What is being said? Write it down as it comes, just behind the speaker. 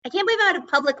I can't believe I'm at a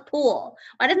public pool.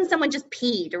 Why doesn't someone just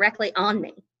pee directly on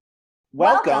me?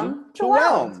 Welcome to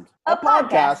Whelmed, a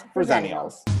podcast for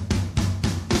Zennials.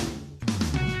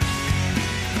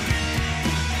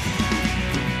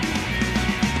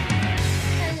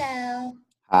 Hello.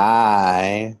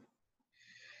 Hi.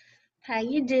 How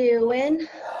you doing?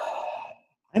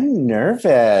 I'm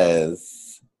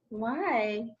nervous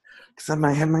Why? because I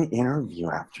might have my interview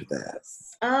after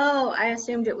this. Oh, I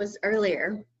assumed it was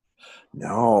earlier.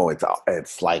 No,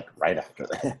 it's like right after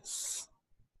this.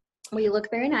 Well, you look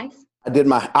very nice.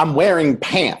 I'm wearing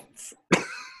pants.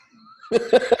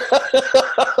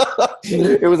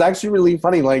 It was actually really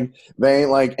funny. Like they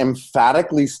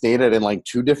emphatically stated in like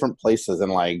two different places in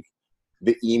like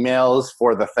the emails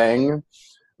for the thing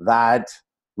that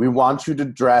we want you to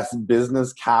dress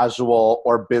business casual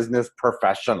or business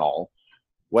professional,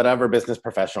 whatever business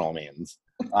professional means.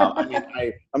 I'm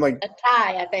like A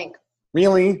tie, I think.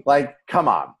 Really? Like, come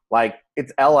on. Like,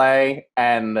 it's LA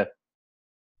and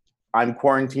I'm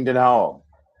quarantined at home.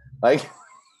 Like,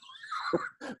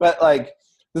 but like, at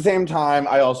the same time,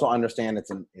 I also understand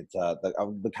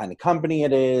the kind of company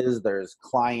it is. There's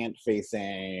client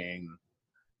facing,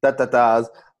 but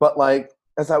like,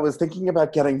 as I was thinking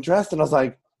about getting dressed, and I was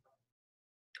like,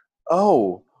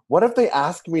 oh, what if they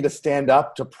ask me to stand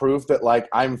up to prove that like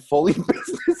I'm fully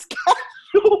business casual?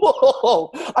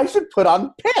 I should put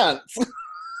on pants.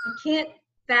 I can't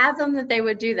fathom that they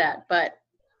would do that, but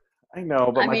I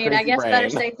know, but I guess better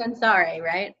safe than sorry,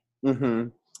 right? Mm-hmm.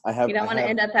 You don't want to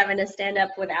end up having to stand up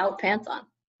without pants on. I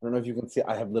don't know if you can see.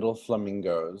 I have little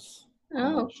flamingos.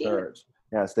 Oh, cute. Shirt.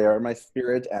 Yes, they are my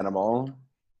spirit animal.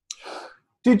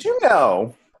 Did you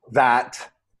know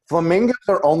that flamingos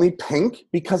are only pink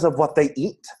because of what they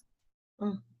eat?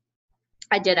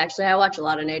 I did actually. I watch a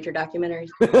lot of nature documentaries.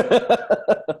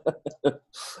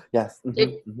 Yes.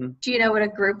 Do you know what a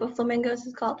group of flamingos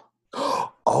is called?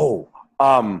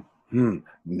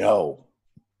 No.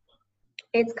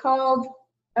 It's called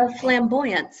a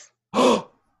flamboyance.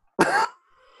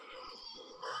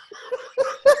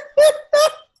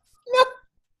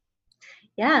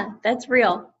 Yeah, that's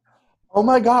real. Oh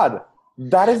my God.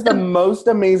 That is the most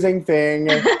amazing thing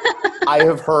I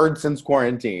have heard since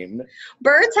quarantine.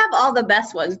 Birds have all the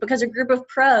best ones because a group of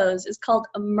crows is called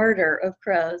a murder of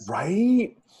crows.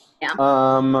 Right? Yeah.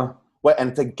 And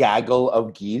it's a gaggle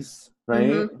of geese,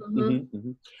 right?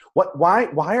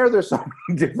 Why are there so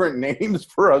many different names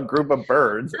for a group of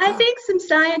birds? I think some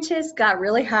scientists got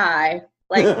really high.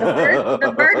 Like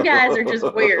the bird guys are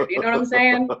just weird, you know what I'm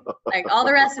saying? Like all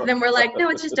the rest of them were like, no,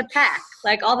 it's just a pack.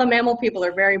 Like all the mammal people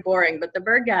are very boring, but the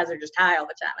bird guys are just high all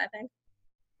the time, I think.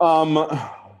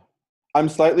 I'm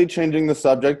slightly changing the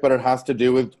subject, but it has to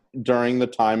do with during the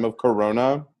time of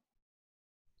Corona.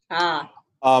 I'm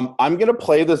gonna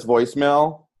play this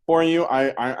voicemail for you.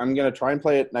 I'm gonna try and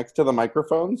play it next to the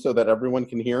microphone so that everyone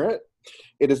can hear it.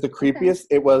 It is the creepiest.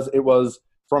 Okay. It was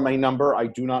from a number I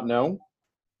do not know.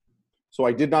 So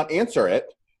I did not answer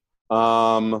it,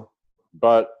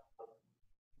 but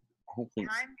hopefully.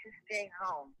 Time to stay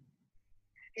home.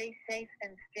 Stay safe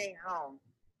and stay home.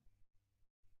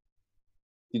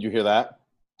 Did you hear that?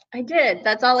 I did.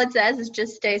 That's all it says is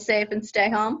just stay safe and stay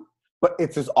home. But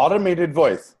it's this automated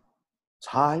voice.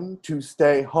 Time to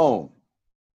stay home.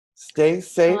 Stay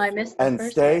safe and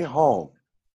stay home.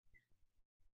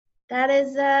 That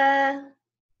is,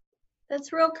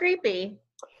 that's real creepy.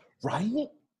 Right?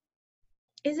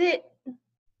 Is it,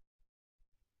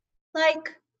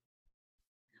 like,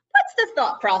 what's the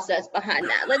thought process behind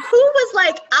that? Like, who was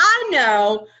like, I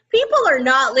know people are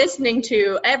not listening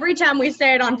to every time we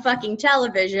say it on fucking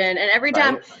television and every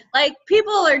time, like,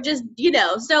 people are just,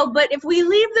 but if we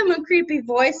leave them a creepy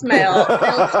voicemail,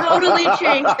 they'll totally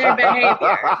change their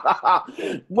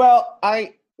behavior. Well,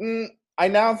 I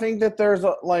now think that there's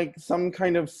some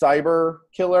kind of cyber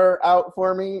killer out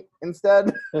for me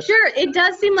instead. Sure, it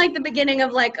does seem like the beginning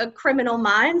of like a Criminal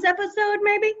Minds episode,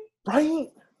 maybe. Right?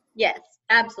 Yes,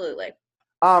 absolutely.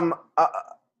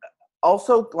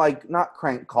 Also, like not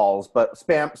crank calls, but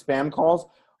spam calls.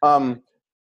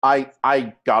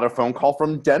 I got a phone call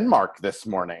from Denmark this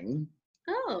morning.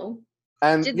 Oh.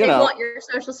 And did they want your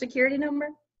social security number?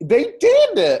 They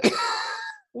did.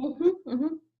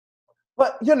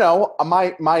 But,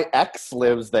 my ex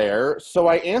lives there, so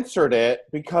I answered it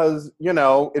because,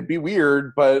 it'd be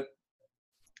weird, but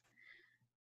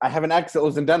I have an ex that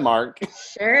lives in Denmark.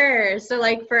 Sure. So,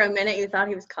 like, for a minute, you thought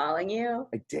he was calling you?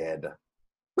 I did.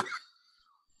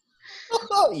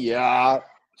 Yeah.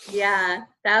 Yeah,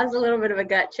 that was a little bit of a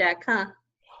gut check, huh?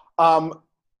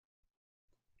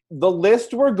 The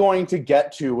list we're going to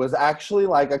get to was actually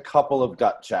like a couple of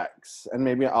gut checks, and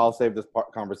maybe I'll save this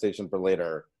conversation for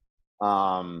later.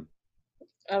 Um,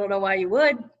 I don't know why you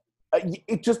would.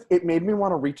 it made me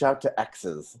want to reach out to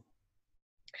exes.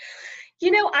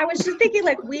 I was just thinking,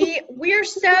 like, we're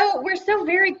so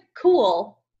very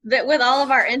cool that with all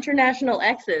of our international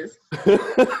exes.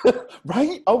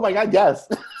 Right? Oh my God, yes.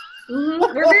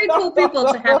 Mm-hmm. We're very cool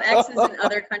people to have exes in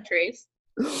other countries.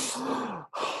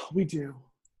 We do.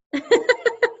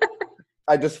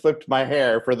 I just flipped my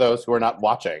hair for those who are not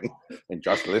watching and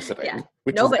just listening,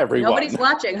 which is everyone. Nobody's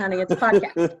watching, honey. It's a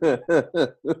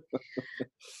podcast.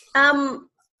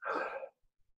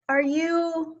 Are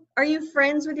you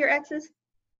friends with your exes?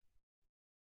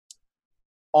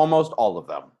 Almost all of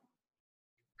them.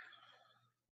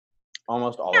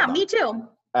 Almost all of them. Yeah, me too.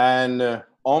 And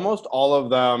almost all of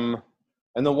them,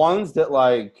 and the ones that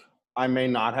like I may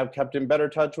not have kept in better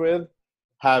touch with,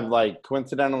 have like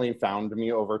coincidentally found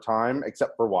me over time,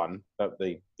 except for one,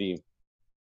 the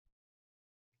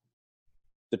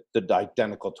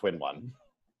identical twin one.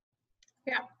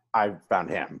 Yeah, I found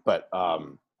him, but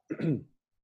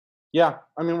yeah,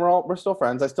 I mean we're still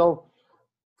friends. I still,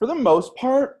 for the most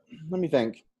part, let me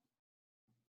think.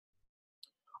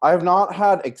 I have not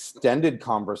had extended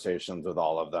conversations with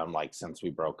all of them like since we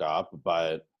broke up,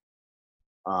 but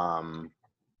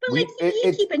you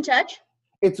keep in touch.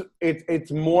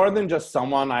 It's more than just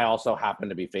someone I also happen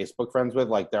to be Facebook friends with.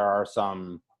 Like there are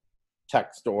some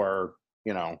text or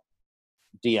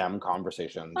DM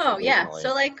conversations. Oh yeah,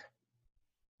 so like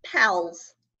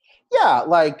pals. Yeah,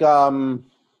 like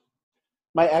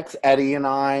my ex Eddie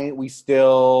and we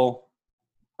still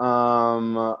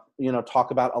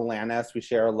talk about Alanis. We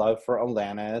share a love for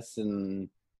Alanis and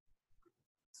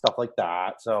stuff like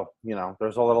that. So,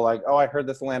 there's a little like, oh, I heard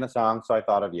this Alanis song, so I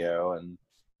thought of you. And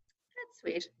that's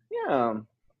sweet. Yeah.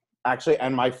 Actually,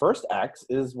 and my first ex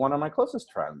is one of my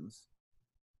closest friends.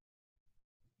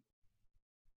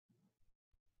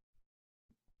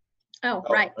 Oh,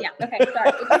 right. Yeah. Okay. Sorry.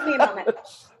 It took me a moment.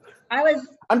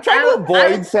 I'm trying to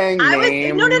avoid saying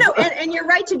names. No. And you're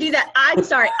right to do that. I'm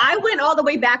sorry. I went all the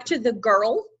way back to the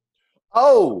girl.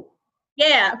 Oh.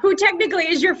 Yeah. Who technically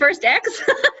is your first ex?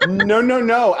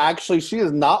 No. Actually, she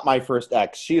is not my first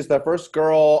ex. She is the first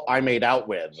girl I made out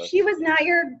with. She was not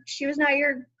your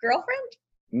girlfriend?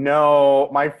 No,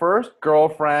 my first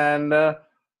girlfriend, I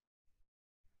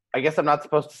guess I'm not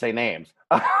supposed to say names.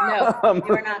 No,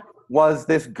 you're not. Was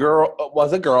a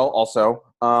girl also,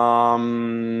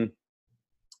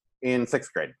 in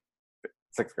sixth grade.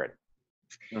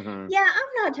 Mm-hmm. Yeah,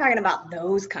 I'm not talking about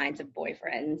those kinds of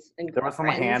boyfriends and girlfriends. There was some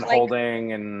hand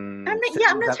holding and. I'm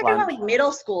not talking about like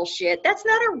middle school shit. That's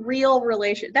not a real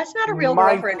relation. That's not a real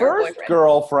girlfriend or boyfriend. My first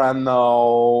girlfriend,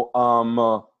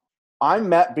 though, I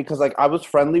met because like I was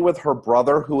friendly with her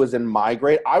brother who was in my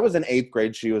grade. I was in 8th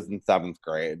grade. She was in 7th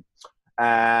grade.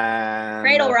 And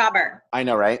cradle robber. I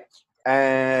know, right?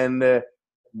 And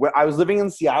I was living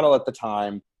in Seattle at the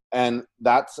time, and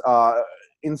that's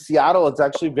in Seattle. It's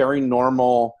actually very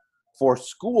normal for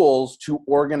schools to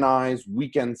organize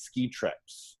weekend ski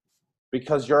trips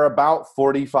because you're about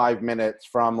 45 minutes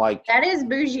from like. That is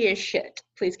bougie as shit.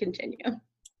 Please continue.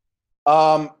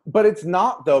 But it's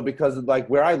not though, because like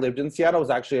where I lived in Seattle was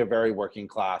actually a very working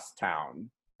class town.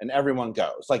 And everyone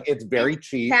goes. Like, it's very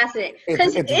cheap. Fascinating.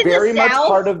 It's very much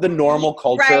part of the normal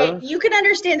culture. Right. You can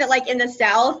understand that, like, in the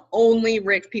South, only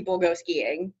rich people go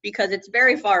skiing because it's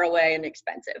very far away and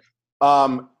expensive.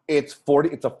 It's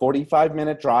a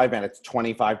 45-minute drive, and it's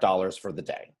 $25 for the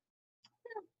day.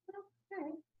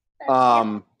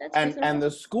 And the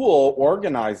school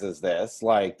organizes this.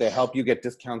 Like, they help you get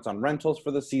discounts on rentals for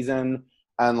the season.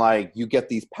 And, like, you get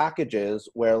these packages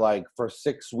where, like, for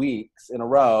 6 weeks in a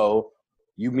row,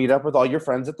 you meet up with all your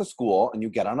friends at the school and you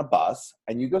get on a bus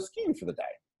and you go skiing for the day.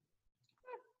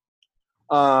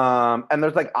 And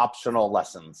there's like optional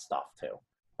lessons stuff too.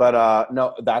 But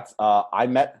no, that's I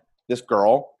met this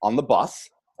girl on the bus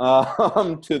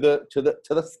to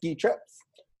the ski trips.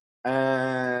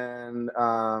 And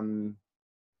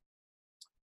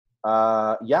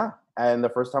yeah, and the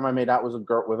first time I made out with a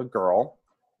girl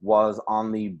was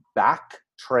on the back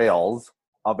trails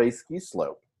of a ski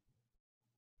slope.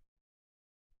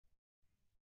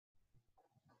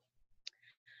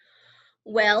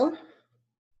 Well,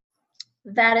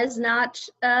 that is not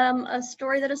a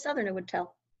story that a Southerner would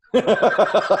tell.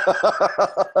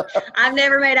 I've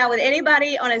never made out with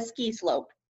anybody on a ski slope.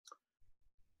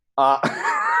 I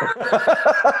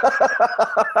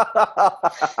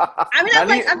mean,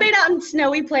 I've made out in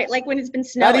snowy places, like when it's been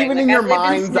snowing. Not even in your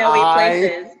mind's eye.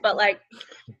 Places, but like,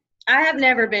 I have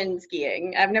never been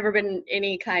skiing. I've never been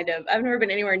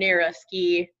anywhere near a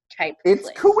ski type It's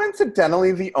place.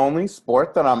 Coincidentally the only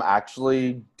sport that I'm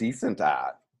actually decent at.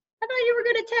 I thought you were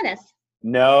good at tennis.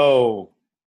 No.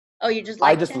 Oh, you just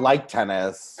I like just tennis? like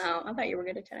tennis. Oh, I thought you were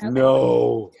good at tennis. Okay.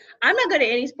 No. I'm not good at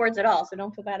any sports at all, so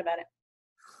don't feel bad about it.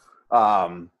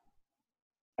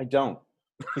 I don't.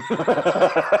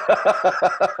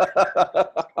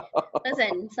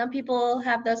 Listen, some people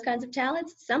have those kinds of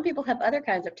talents. Some people have other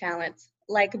kinds of talents,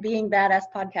 like being badass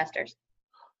podcasters.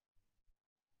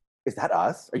 Is that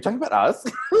us? Are you talking about us?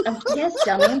 Yes,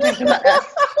 dummy, I'm talking about us.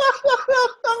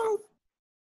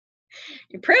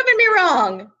 You're proving me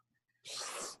wrong.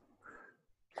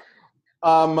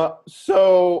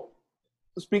 So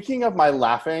speaking of my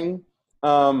laughing,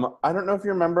 I don't know if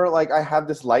you remember, like I have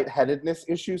this lightheadedness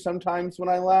issue sometimes when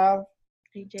I laugh.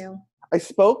 You do. I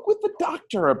spoke with the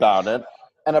doctor about it,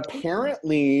 and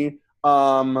apparently,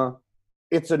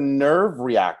 it's a nerve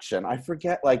reaction. I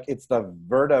forget, like it's the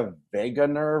vertebra vagus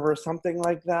nerve or something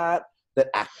like that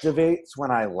activates when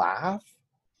I laugh.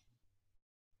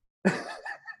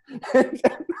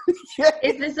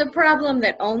 Is this a problem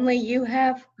that only you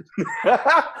have?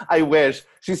 I wish.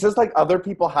 She says like other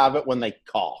people have it when they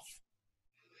cough.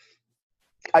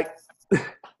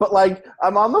 But like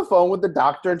I'm on the phone with the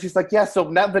doctor and she's like, yeah, so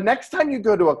now the next time you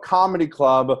go to a comedy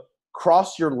club,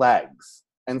 cross your legs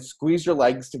and squeeze your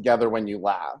legs together when you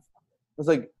laugh. I was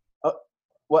like,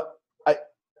 what?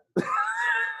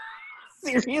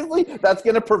 Seriously? That's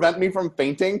going to prevent me from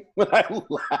fainting when I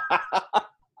laugh?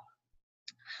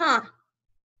 Huh.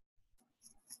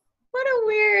 What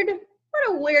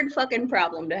a weird fucking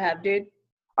problem to have, dude.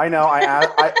 I know.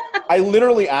 I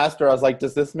literally asked her, I was like,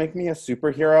 does this make me a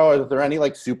superhero? Are there any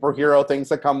like superhero things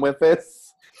that come with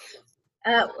this?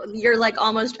 You're like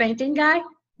almost fainting guy?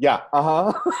 Yeah.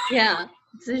 Uh-huh. Yeah.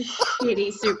 It's a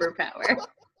shitty superpower.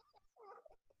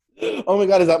 Oh my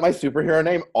God, is that my superhero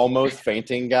name? Almost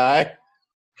fainting guy?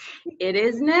 It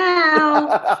is now.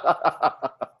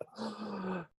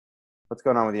 What's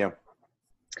going on with you?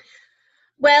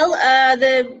 Well,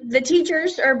 the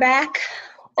teachers are back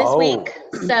this week.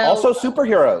 So also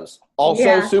superheroes.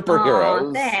 Superheroes.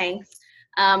 Aw, thanks.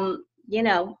 You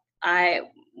know, I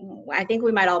think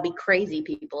we might all be crazy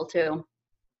people too.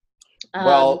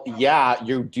 Well, yeah,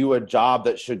 you do a job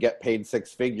that should get paid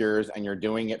 6 figures and you're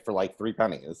doing it for like 3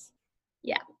 pennies.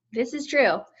 Yeah, this is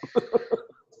true.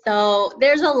 So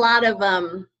there's a lot of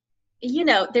you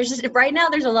know, right now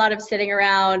there's a lot of sitting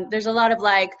around. There's a lot of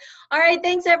like, all right,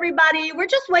 thanks everybody. We're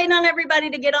just waiting on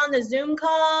everybody to get on the Zoom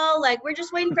call. Like we're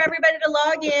just waiting for everybody to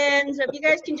log in. So if you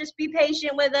guys can just be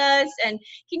patient with us. And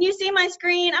can you see my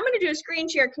screen? I'm going to do a screen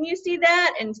share. Can you see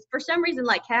that? And for some reason,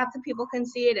 like half the people can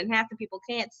see it and half the people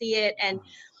can't see it. And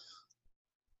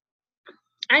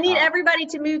I need everybody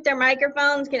to mute their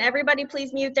microphones. Can everybody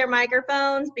please mute their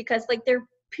microphones? Because like they're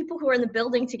people who are in the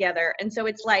building together, and so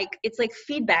it's like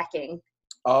feedbacking.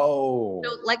 Oh.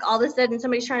 So like all of a sudden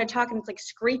somebody's trying to talk and it's like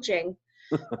screeching.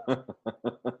 So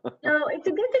it's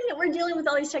a good thing that we're dealing with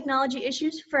all these technology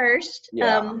issues first.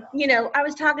 Yeah. You know, I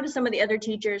was talking to some of the other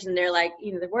teachers and they're like,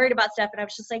 you know, they're worried about stuff, and I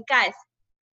was just like, guys,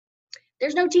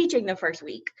 there's no teaching the first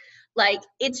week. Like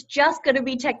it's just going to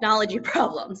be technology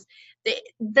problems.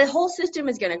 The whole system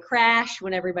is going to crash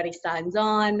when everybody signs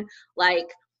on. Like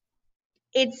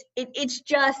it's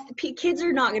just kids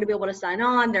are not going to be able to sign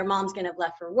on. Their mom's going to have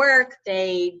left for work.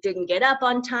 They didn't get up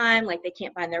on time. Like they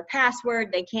can't find their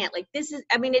password. They can't like this is.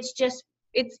 I mean, it's just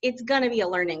it's going to be a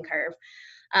learning curve.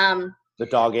 The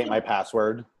dog ate my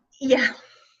password. Yeah.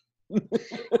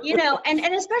 You know, and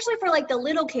especially for like the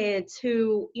little kids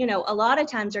who, you know, a lot of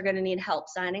times are going to need help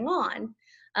signing on.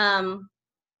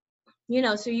 You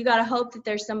know, so you got to hope that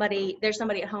there's somebody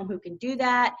at home who can do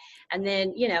that. And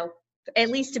then, you know, at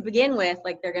least to begin with,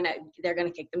 like they're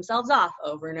gonna kick themselves off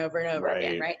over and over and over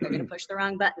again, right? They're gonna push the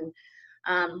wrong button.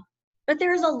 But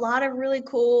there's a lot of really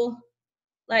cool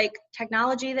like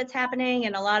technology that's happening,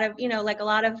 and a lot of, you know, like a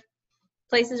lot of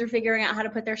places are figuring out how to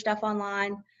put their stuff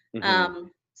online. Mm-hmm.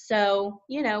 So,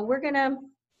 you know,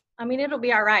 it'll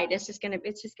be all right. It's just gonna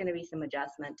be some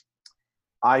adjustment.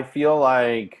 I feel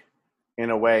like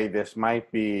in a way this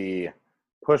might be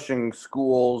pushing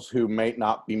schools who may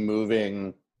not be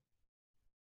moving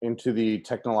into the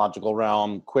technological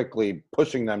realm quickly,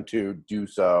 pushing them to do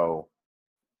so.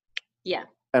 Yeah.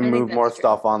 And move more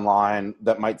stuff online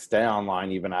that might stay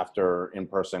online even after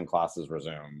in-person classes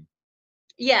resume.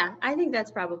 Yeah, I think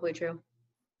that's probably true.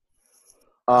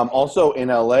 Also in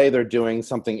LA, they're doing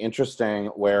something interesting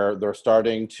where they're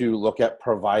starting to look at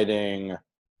providing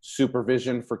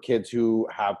supervision for kids who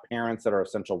have parents that are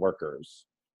essential workers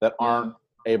that aren't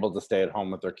able to stay at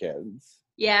home with their kids.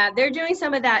 Yeah, they're doing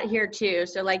some of that here too.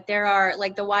 So like there are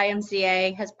like the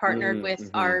YMCA has partnered with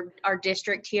our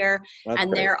district here. That's and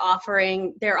great. they're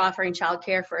offering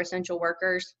childcare for essential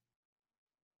workers.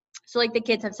 So like the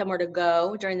kids have somewhere to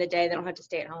go during the day. They don't have to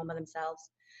stay at home by themselves.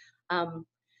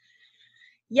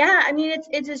 Yeah, I mean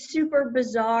it's a super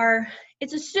bizarre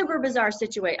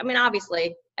situation. I mean,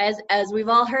 obviously, as we've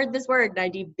all heard this word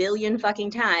 90 billion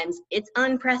fucking times, it's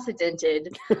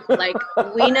unprecedented. Like,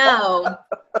 we know.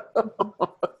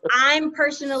 I'm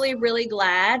personally really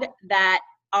glad that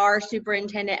our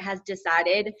superintendent has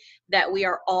decided that we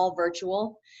are all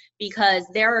virtual, because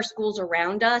there are schools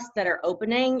around us that are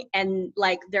opening and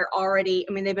like they're already,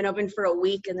 I mean, they've been open for a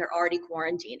week and they're already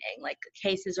quarantining. Like,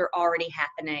 cases are already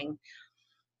happening.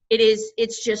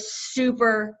 It's just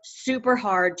super, super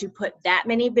hard to put that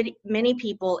many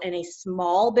people in a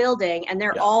small building, and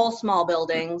they're all small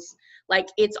buildings. Like,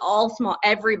 it's all small.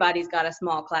 Everybody's got a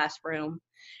small classroom.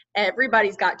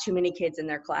 Everybody's got too many kids in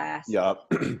their class. Yep.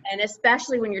 And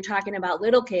especially when you're talking about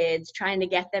little kids, trying to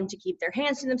get them to keep their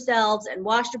hands to themselves and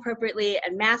washed appropriately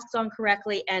and masks on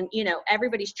correctly. And, you know,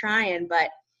 everybody's trying, but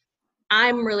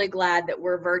I'm really glad that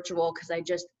we're virtual, because I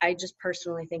just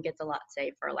personally think it's a lot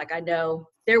safer. Like, I know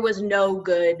there was no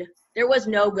good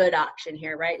option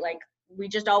here, right? Like, we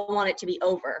just all want it to be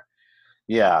over.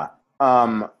 Yeah.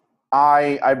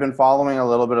 I've been following a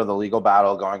little bit of the legal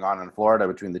battle going on in Florida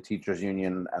between the teachers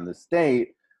union and the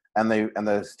state, and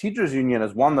the teachers union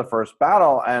has won the first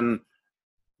battle. And,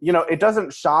 you know, it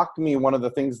doesn't shock me. One of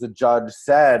the things the judge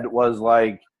said was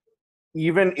like,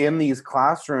 even in these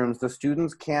classrooms, the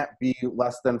students can't be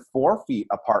less than 4 feet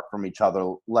apart from each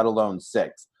other, let alone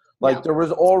 6. Like, No. there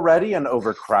was already an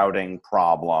overcrowding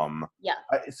problem. Yeah.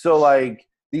 So like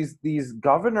these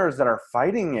governors that are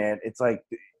fighting it, it's like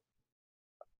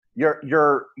you're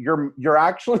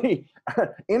actually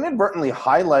inadvertently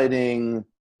highlighting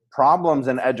problems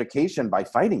in education by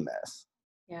fighting this.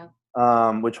 Yeah.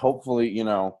 Which hopefully, you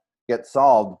know, get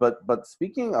solved. But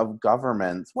speaking of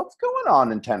governments, what's going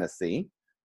on in Tennessee?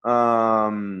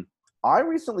 I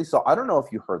recently saw, I don't know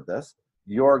if you heard this,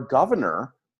 your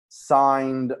governor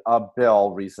signed a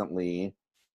bill recently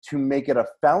to make it a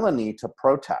felony to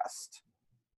protest,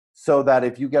 so that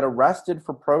if you get arrested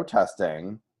for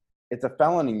protesting, it's a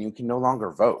felony and you can no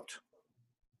longer vote.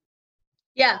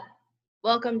 Yeah.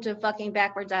 Welcome to fucking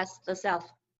backwards ass the South.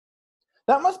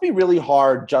 That must be really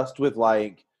hard, just with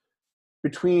like,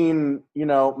 between, you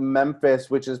know, Memphis,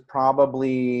 which is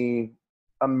probably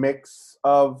a mix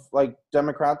of like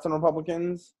Democrats and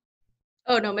Republicans.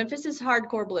 Oh no, Memphis is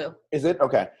hardcore blue. Is it?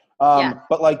 Okay. Yeah.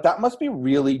 But like, that must be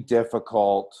really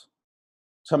difficult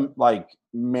to like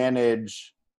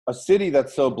manage a city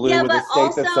that's so blue with a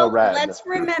state that's so red. Let's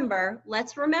remember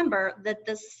that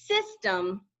the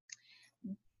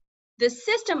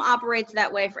system operates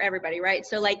that way for everybody, right?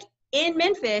 So like, in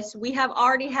Memphis, we have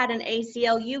already had an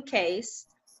ACLU case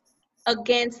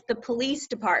against the police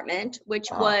department, which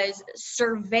was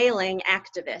surveilling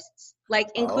activists, like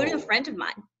including a friend of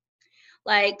mine.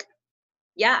 Like,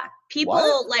 yeah,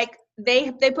 people like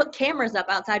they put cameras up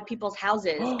outside people's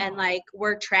houses and like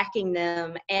we're tracking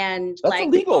them, and that's like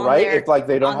illegal, right? If like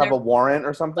they don't have a warrant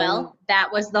or something. Well,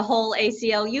 that was the whole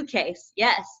ACLU case.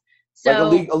 Yes. So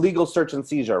like illegal search and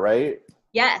seizure, right?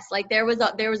 Yes, like there was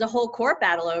a whole court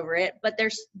battle over it, but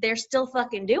they're still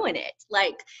fucking doing it.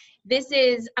 Like, this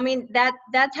is, I mean,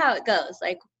 that's how it goes.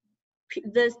 Like,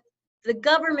 the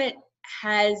government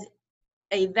has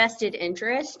a vested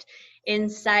interest in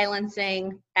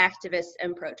silencing activists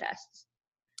and protests.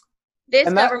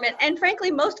 This government, and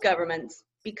frankly most governments,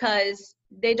 because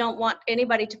they don't want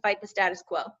anybody to fight the status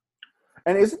quo.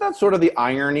 And isn't that sort of the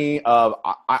irony of,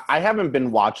 I haven't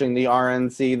been watching the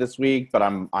RNC this week, but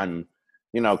I'm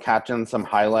you know, catching some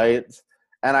highlights.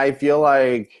 And I feel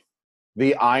like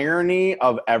the irony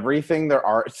of everything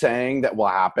they're saying that will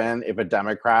happen if a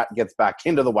Democrat gets back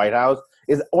into the White House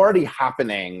is already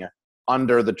happening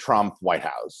under the Trump White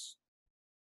House.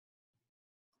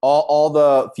 All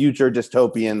the future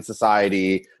dystopian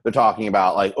society they're talking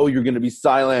about, like, oh, you're going to be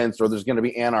silenced or there's going to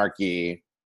be anarchy.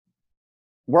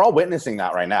 We're all witnessing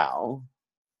that right now.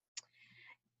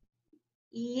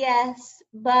 Yes,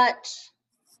 but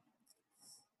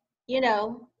you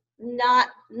know, not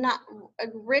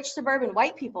rich suburban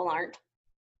white people aren't.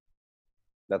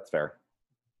 That's fair.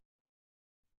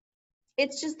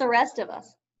 It's just the rest of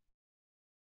us.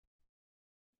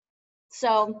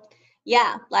 So,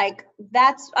 yeah, like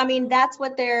that's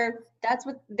what their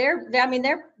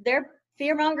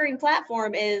fear-mongering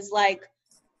platform is, like,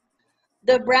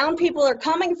 the brown people are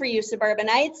coming for you,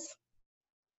 suburbanites.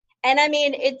 And I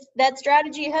mean, that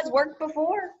strategy has worked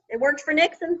before. It worked for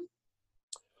Nixon.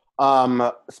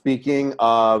 Speaking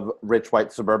of rich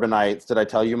white suburbanites, did I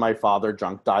tell you my father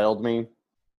drunk dialed me?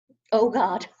 Oh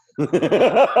God.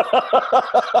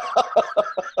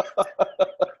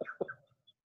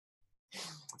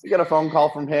 get a phone call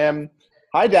from him.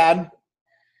 Hi, Dad.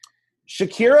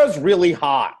 Shakira's really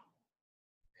hot.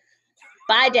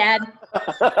 Bye, Dad.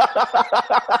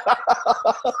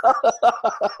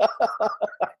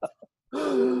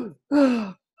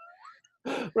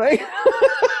 Right?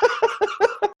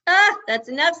 That's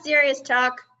enough serious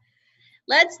talk.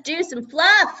 Let's do some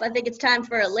fluff. I think it's time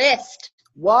for a list.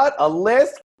 What? A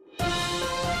list?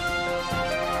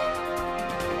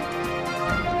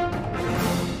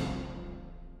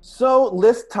 So,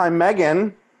 list time,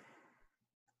 Megan.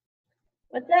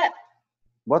 What's up?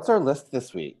 What's our list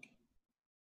this week?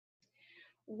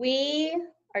 We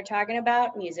are talking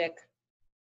about music.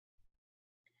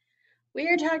 We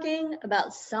are talking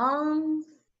about songs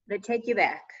that take you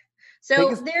back. So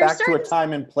Take us there are back to a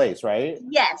time and place, right?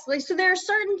 Yes, like so there are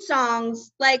certain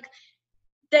songs like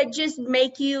that just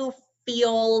make you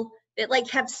feel that like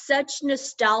have such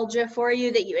nostalgia for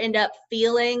you that you end up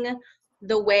feeling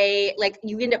the way like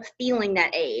you end up feeling that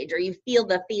age or you feel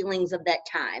the feelings of that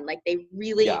time. Like they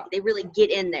really get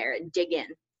in there and dig in.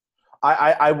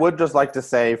 I would just like to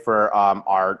say for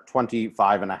our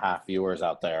 25 and a half viewers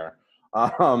out there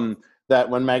that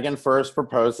when Megan first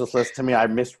proposed this list to me, I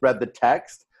misread the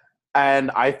text.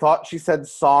 And I thought she said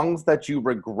songs that you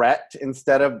regret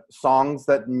instead of songs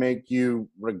that make you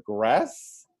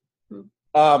regress.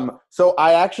 So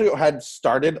I actually had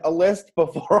started a list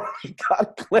before I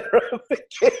got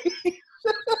clarification.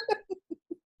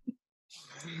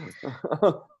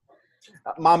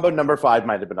 Mambo number 5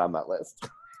 might have been on that list.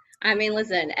 I mean,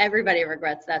 listen, everybody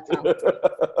regrets that song.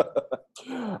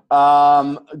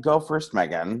 Go first,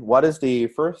 Megan. What is the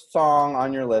first song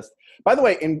on your list? By the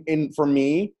way, in for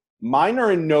me, mine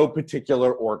are in no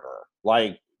particular order.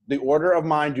 Like, the order of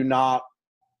mine do not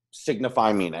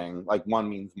signify meaning. Like, one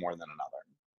means more than another.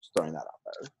 Just throwing that out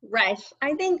there. Right.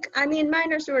 I mean,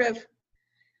 mine are sort of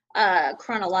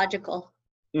chronological.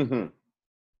 Mm-hmm.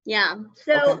 Yeah.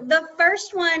 So the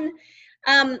first one,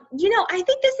 I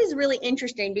think this is really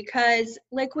interesting because,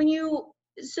 like,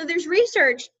 so there's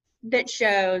research that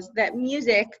shows that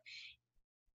music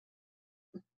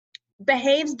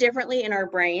behaves differently in our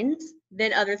brains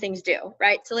than other things do,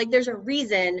 right? So like there's a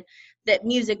reason that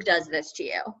music does this to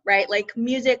you, right? Like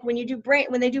music, when they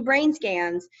do brain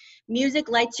scans, music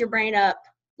lights your brain up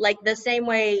like the same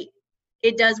way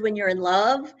it does when you're in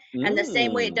love and the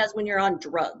same way it does when you're on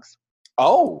drugs.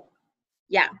 Oh.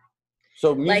 Yeah.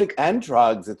 So music and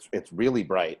drugs, it's really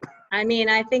bright. I mean,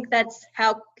 I think that's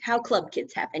how club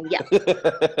kids happen. Yeah.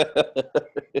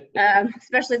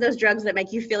 Especially those drugs that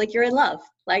make you feel like you're in love,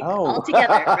 like all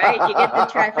together, right? You get the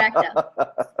trifecta.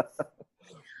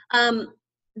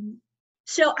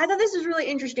 So I thought this was really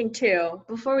interesting too,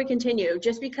 before we continue,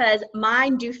 just because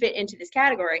mine do fit into this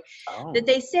category, that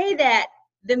they say that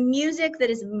the music that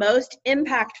is most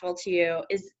impactful to you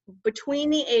is between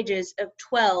the ages of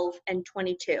 12 and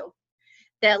 22.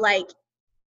 That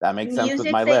makes sense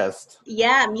with my list.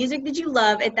 Yeah, music that you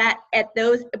love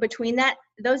between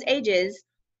those ages,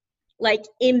 like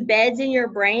embeds in your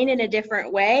brain in a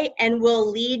different way and will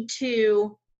lead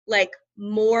to like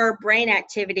more brain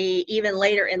activity even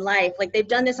later in life. Like they've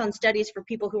done this on studies for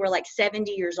people who are like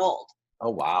 70 years old. Oh,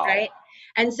 wow. Right.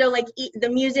 And so like the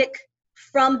music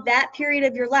from that period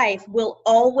of your life will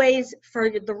always, for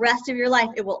the rest of your life,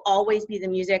 it will always be the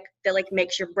music that like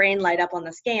makes your brain light up on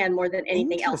the scan more than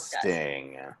anything else does.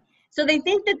 Interesting. So they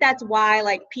think that that's why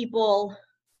like people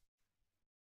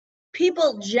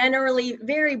generally,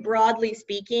 very broadly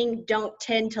speaking, don't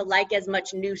tend to like as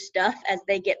much new stuff as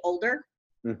they get older.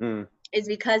 Mm-hmm. Is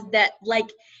because that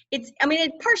like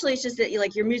partially it's just that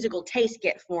like your musical tastes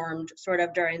get formed sort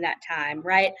of during that time,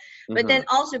 right? Mm-hmm. But then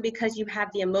also because you have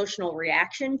the emotional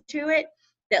reaction to it,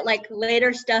 that like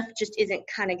later stuff just isn't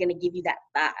kind of going to give you that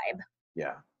vibe.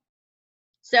 Yeah.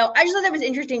 So I just thought that was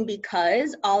interesting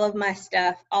because all of my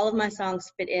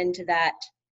songs fit into that.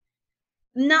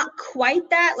 Not quite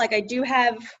that. Like I do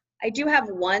have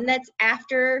one that's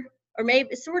after, or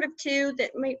maybe sort of two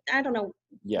that I don't know.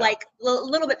 Yeah. Like a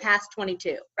little bit past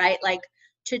 22, right? Like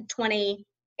to 28.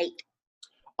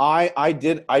 I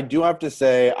do have to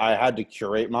say I had to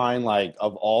curate mine. Like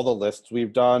of all the lists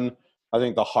we've done, I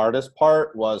think the hardest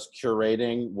part was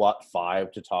curating what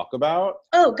 5 to talk about.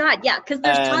 Oh God, yeah, because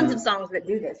there's tons of songs that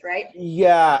do this, right?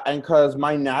 Yeah, and because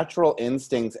my natural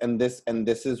instincts, and this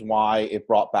is why it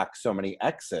brought back so many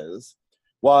exes,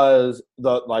 was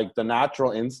the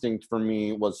natural instinct for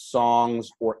me was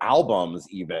songs or albums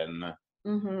even.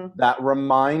 Mm-hmm. That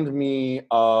remind me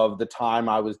of the time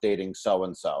I was dating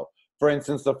so-and-so. For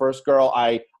instance, the first girl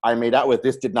I made out with,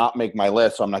 this did not make my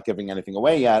list, so I'm not giving anything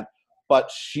away yet,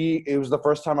 but it was the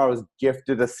first time I was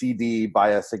gifted a CD by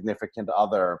a significant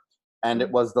other, And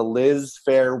it was the Liz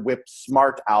Phair Whip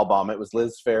Smart album. It was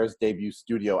Liz Phair's debut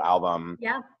studio album.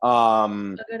 Yeah. A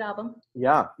good album.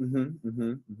 Yeah.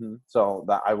 So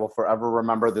that I will forever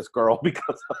remember this girl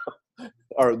because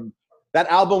or that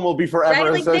album will be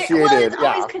forever associated. Well, it's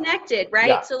always connected, right?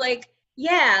 Yeah. So like,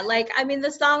 yeah, like, I mean,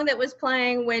 the song that was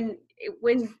playing when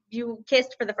you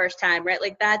kissed for the first time, right?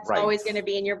 Like that's always going to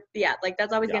be in your, like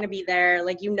that's always going to be there.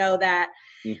 Like, you know that,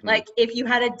 like if you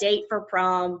had a date for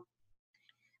prom,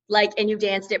 like, and you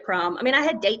danced at prom. I mean, I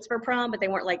had dates for prom, but they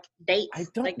weren't like dates. I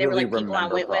don't like they really were like people I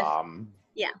went prom. with.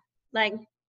 Yeah. Like,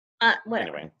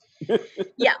 whatever. Anyway.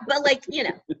 Yeah, but like, you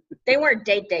know, they weren't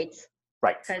dates.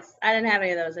 Right. Because I didn't have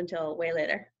any of those until way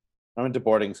later. I went to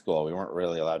boarding school. We weren't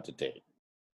really allowed to date.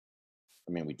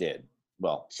 I mean, we did.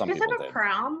 Well, some people did. You guys have a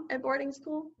prom at boarding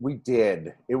school? We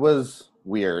did. It was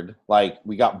weird. Like,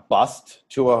 we got bused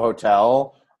to a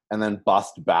hotel and then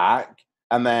bused back.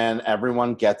 And then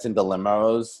everyone gets into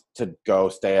limos to go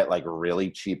stay at, like,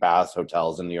 really cheap-ass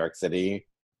hotels in New York City.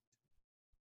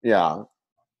 Yeah.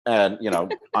 And, you know,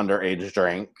 underage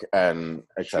drink and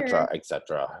et cetera, et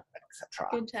cetera, et cetera.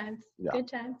 Good times. Yeah. Good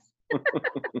times.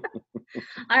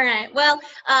 All right. Well,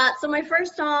 so my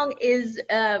first song is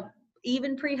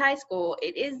even pre-high school.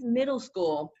 It is middle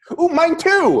school. Ooh, mine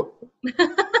too!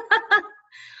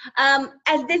 And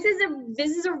this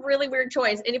is a really weird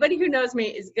choice. Anybody who knows me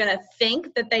is gonna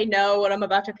think that they know what I'm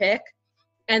about to pick,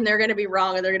 and they're gonna be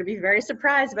wrong, and they're gonna be very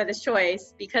surprised by this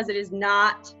choice because it is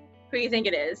not who you think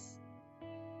it is.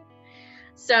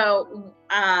 So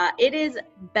it is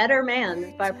Better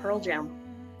Man by Pearl Jam.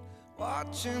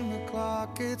 Watching the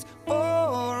clock, it's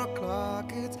 4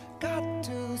 o'clock, it's got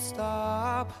to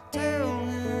stop. Tell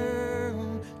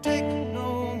him, take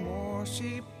no more.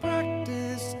 She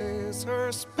practices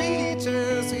her speech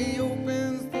as he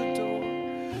opens the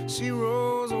door. She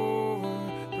rolls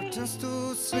over, pretends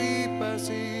to sleep as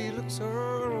he looks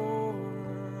her over.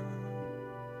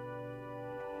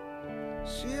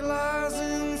 She lies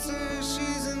and says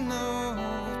she's in love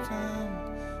with him.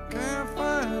 Can't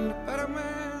find a better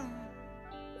man.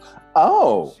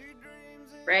 Oh.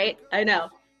 Right? I know.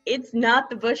 It's not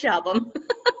the Bush album.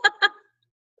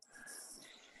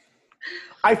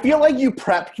 I feel like you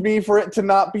prepped me for it to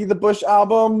not be the Bush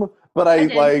album, but I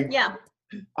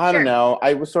don't know.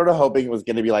 I was sort of hoping it was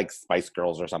going to be like Spice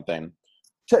Girls or something.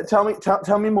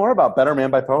 Tell me more about Better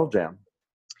Man by Pearl Jam.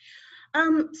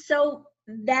 So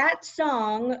that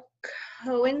song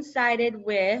coincided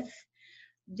with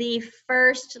the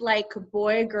first like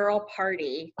boy girl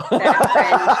party that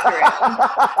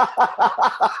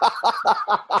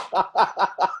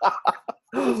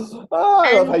I've been through.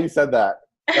 I love how you said that.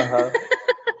 Uh-huh.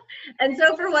 And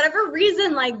so for whatever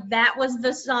reason, like that was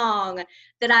the song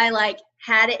that I like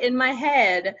had it in my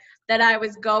head that I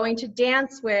was going to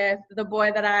dance with the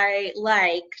boy that I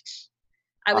liked.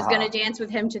 I was going to dance with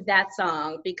him to that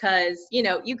song because, you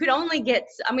know, you could only get,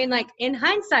 I mean, like in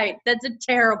hindsight, that's a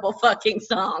terrible fucking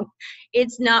song.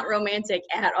 It's not romantic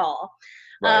at all.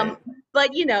 Right.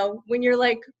 But, you know, when you're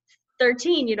like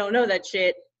 13, you don't know that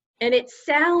shit. And it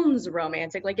sounds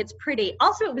romantic, like it's pretty.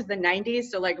 Also, it was the 90s,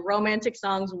 so like romantic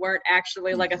songs weren't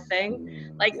actually like a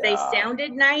thing. Like they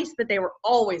sounded nice, but they were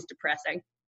always depressing.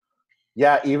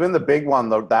 Yeah, even the big one,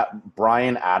 that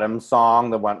Bryan Adams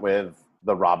song that went with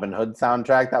the Robin Hood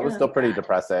soundtrack, that was still pretty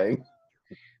depressing.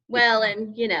 Well,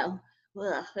 and you know,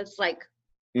 it's like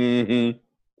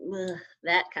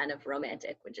that kind of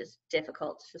romantic, which is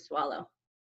difficult to swallow.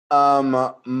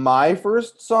 My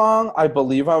first song, I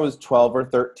believe I was 12 or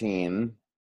 13.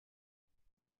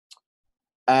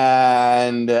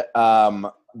 And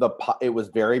it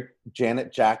was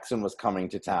Janet Jackson was coming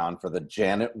to town for the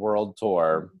Janet World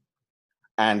Tour.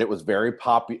 And it was very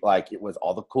poppy, like it was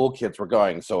all the cool kids were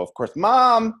going. So of course,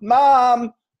 mom,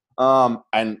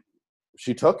 and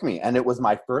she took me, and it was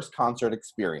my first concert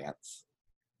experience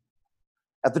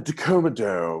at the Tacoma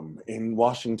Dome in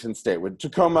Washington State.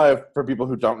 Tacoma, for people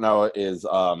who don't know, is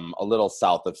a little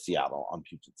south of Seattle on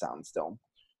Puget Sound still.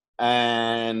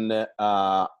 And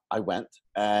I went,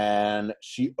 and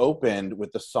she opened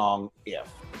with the song "If."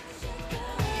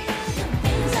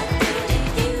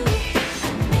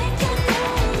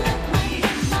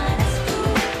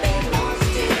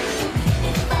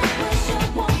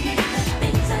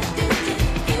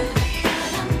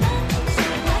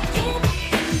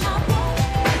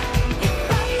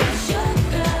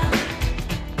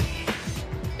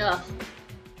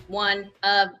 One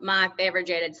of my favorite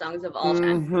Janet songs of all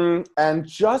time. Mm-hmm. And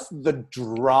just the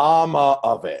drama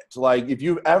of it. Like, if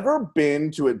you've ever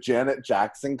been to a Janet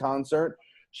Jackson concert,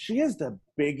 she is the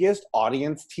biggest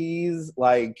audience tease,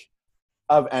 like,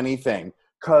 of anything.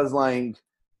 Because, like,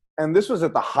 and this was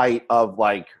at the height of,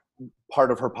 like,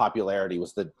 part of her popularity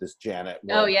was this Janet.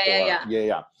 Oh, yeah.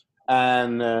 Yeah.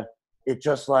 And it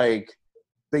just like,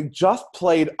 they just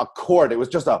played a chord. It was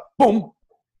just a boom.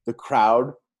 The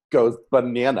crowd goes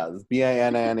bananas,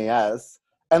 BANANES.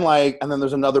 And then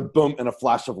there's another boom and a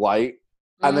flash of light.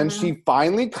 And then she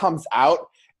finally comes out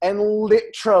and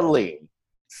literally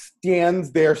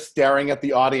stands there staring at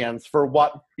the audience for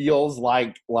what feels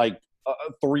like 3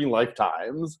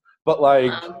 lifetimes. But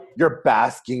you're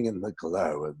basking in the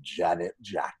glow of Janet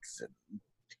Jackson.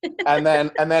 and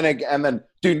then yeah.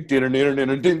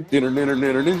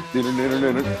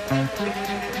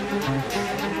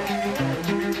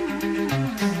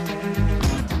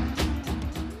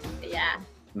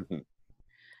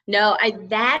 No,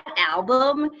 that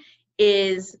album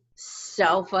is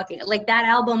so fucking, like, that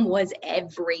album was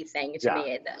everything to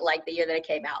me, like, the year that it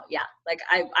came out. Yeah, like,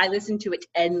 I listened to it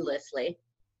endlessly.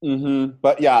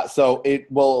 But yeah, so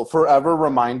it will forever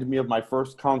remind me of my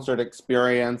first concert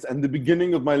experience and the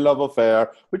beginning of my love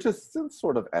affair, which has since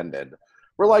sort of ended.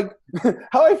 We're like,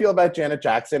 how I feel about Janet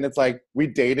Jackson, it's like, we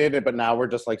dated, but now we're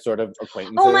just like sort of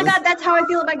acquaintances. Oh my God, that's how I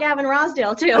feel about Gavin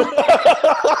Rossdale too.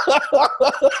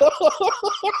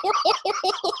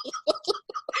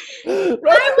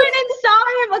 I went and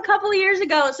saw him a couple of years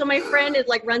ago. So my friend is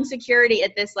like runs security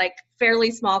at this like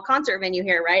fairly small concert venue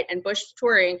here, right? And Bush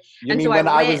touring. You mean when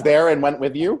I was there and went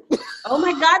with you? Oh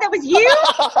my God, that was you?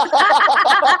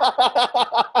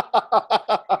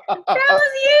 That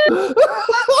was you.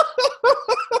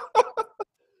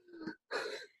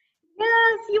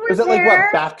 Yes, you were there. Is it like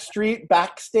what, Backstreet,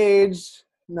 Backstage?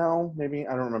 No, maybe.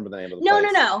 I don't remember the name of the place.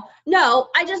 No.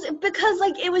 I just, because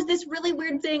like it was this really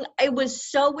weird thing. It was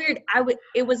so weird.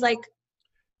 It was like.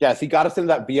 Yes, he got us into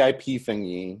that VIP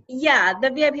thingy. Yeah,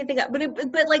 the VIP thing.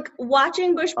 But like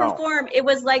watching Bush perform, it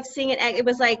was like seeing it. It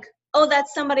was like, oh,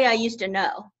 that's somebody I used to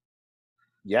know.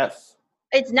 Yes.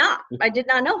 It's not. I did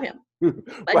not know him.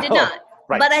 I did not.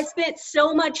 Right. But I spent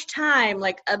so much time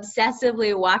like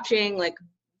obsessively watching like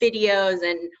videos,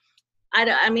 and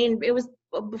I mean, it was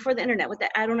before the internet. With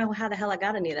that, I don't know how the hell I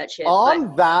got any of that shit.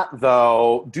 That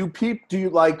though, do you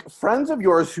like friends of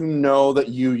yours who know that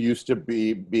you used to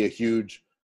be a huge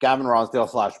Gavin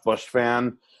Rossdale / Bush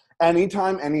fan?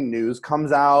 Anytime any news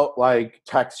comes out, like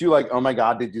text you like, "Oh my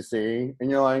God, did you see?" And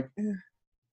you're like,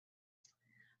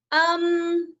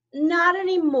 not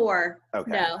anymore.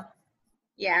 Okay. No.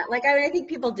 Yeah, like I think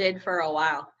people did for a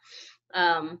while,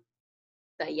 but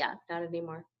yeah, not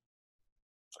anymore.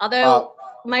 Although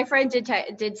my friend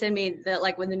did send me that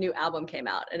like when the new album came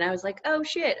out, and I was like, oh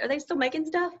shit, are they still making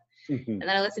stuff? And then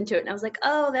I listened to it, and I was like,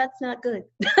 oh, that's not good.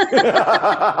 I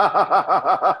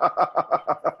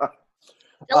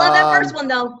love that first one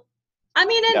though. I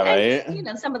mean, and you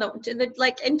know, some of the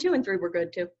like, and 2 and 3 were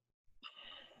good too.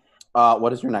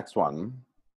 What is your next one?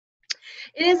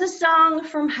 It is a song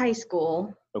from high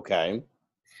school. Okay.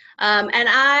 And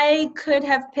I could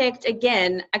have picked,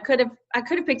 again, I could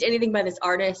have picked anything by this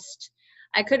artist.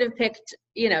 I could have picked,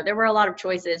 you know, there were a lot of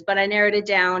choices, but I narrowed it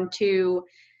down to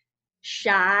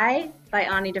Shy by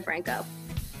Ani DiFranco.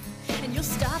 And you'll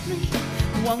stop me,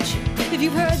 won't you, if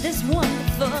you've heard this one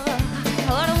before.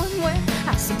 Or the one where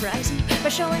I surprise you by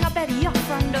showing up at your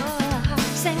front door,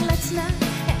 saying let's not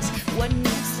ask what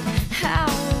next, how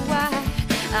or why.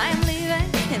 I am leaving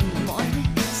in the morning,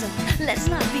 so let's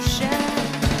not be shy.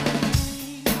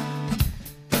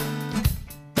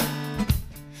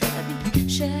 Be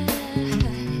shy.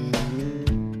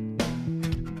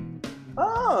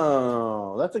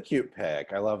 Oh, that's a cute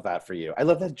pick. I love that for you. I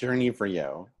love that journey for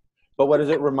you. But what does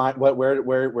it remind?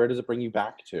 Where does it bring you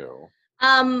back to?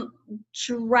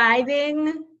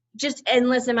 Driving, just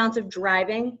endless amounts of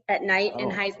driving at night in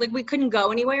high school. Like we couldn't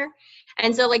go anywhere.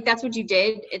 And so like, that's what you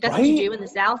did. That's what you do in the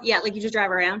South. Yeah. Like you just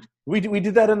drive around. We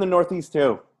did that in the Northeast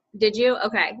too. Did you?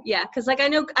 Okay. Yeah. Cause like, I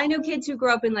know kids who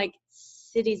grew up in like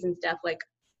cities and stuff, like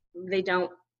they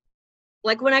don't,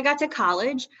 like when I got to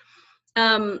college,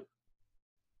 and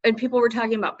people were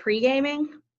talking about pre-gaming,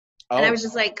 and I was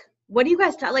just like, what do you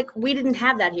guys like, we didn't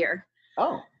have that here.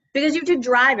 Oh. Because you have to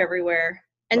drive everywhere.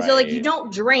 And so like you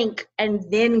don't drink and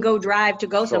then go drive to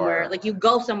go somewhere. Like you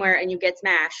go somewhere and you get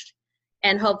smashed,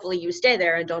 and hopefully you stay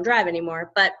there and don't drive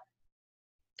anymore. But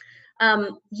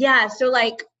yeah, so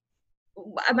like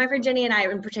my friend Jenny and I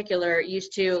in particular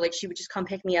used to, like, she would just come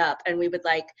pick me up, and we would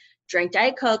like drink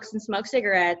Diet Cokes and smoke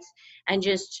cigarettes and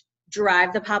just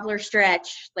drive the Poplar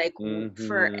Stretch like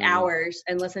for hours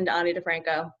and listen to Ani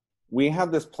DiFranco. We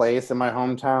had this place in my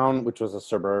hometown, which was a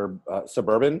suburb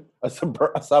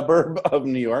of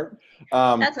New York.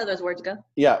 That's how those words go.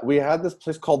 Yeah, we had this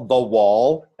place called The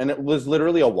Wall, and it was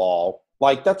literally a wall.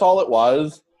 Like, that's all it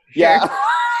was. Sure. Yeah.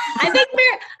 I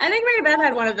think Mary Beth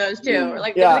had one of those too, or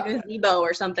like Yeah. there was a gazebo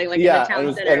or something like in Yeah, the town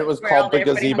and center. it was where all called the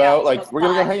everybody hung out gazebo. and Like, smoked we're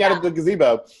gonna go pot. hang out at the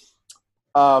gazebo.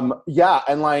 Yeah,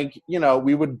 and like, you know,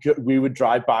 we would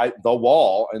drive by the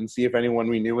wall and see if anyone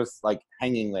we knew was like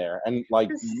hanging there, and like,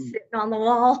 Just sitting on the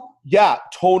wall. yeah,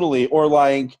 totally, or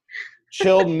like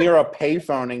chilled near a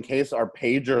payphone in case our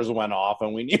pagers went off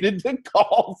and we needed to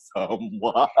call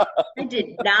someone. I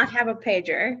did not have a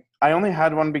pager. I only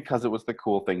had one because it was the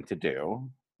cool thing to do.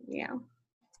 Yeah.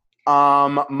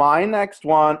 My next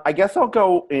one, I guess I'll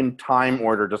go in time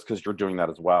order just because you're doing that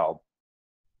as well.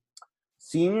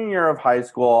 Senior year of high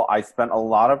school, I spent a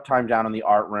lot of time down in the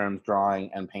art rooms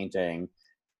drawing and painting,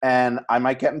 and I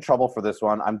might get in trouble for this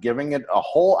one. I'm giving it a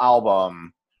whole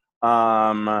album.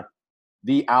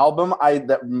 The album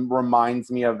that reminds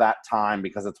me of that time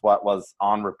because it's what was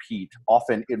on repeat,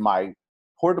 often in my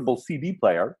portable CD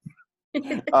player.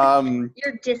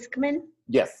 Your Discman?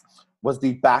 Yes, was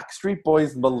the Backstreet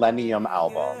Boys Millennium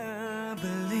album.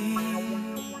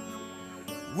 Believe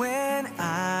when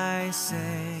I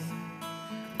say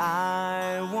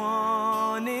I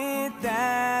want it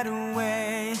that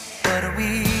way, but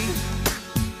we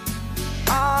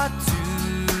are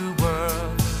two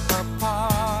worlds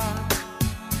apart.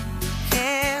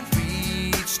 Can't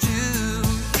reach to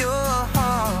your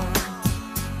heart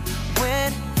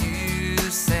when you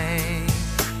say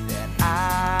that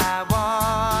I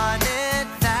want it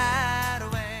that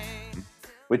way.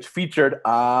 Which featured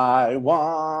I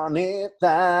Want It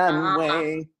That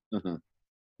Way. Mm-hmm.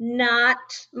 Not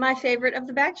my favorite of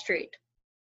the Backstreet.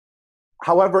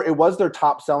 However, it was their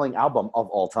top-selling album of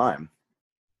all time.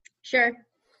 Sure.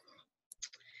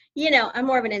 You know, I'm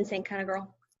more of an NSYNC kind of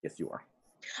girl. Yes, you are.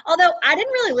 Although I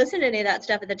didn't really listen to any of that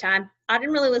stuff at the time. I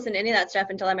didn't really listen to any of that stuff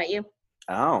until I met you.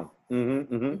 Oh.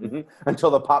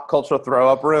 Until the pop culture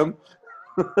throw-up room.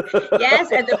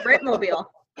 Yes, at the Britmobile.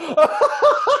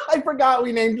 I forgot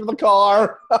we named the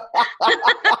car.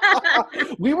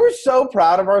 We were so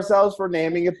proud of ourselves for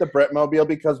naming it the Britmobile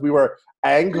because we were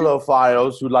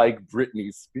Anglophiles who like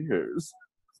Britney Spears.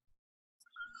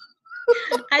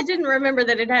 I didn't remember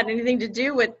that it had anything to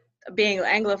do with being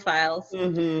Anglophiles.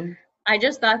 Mm-hmm. I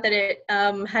just thought that it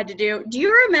had to do. Do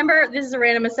you remember? This is a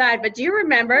random aside, but do you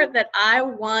remember that I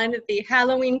won the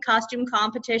Halloween costume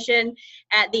competition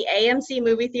at the AMC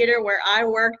movie theater where I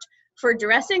worked for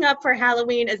dressing up for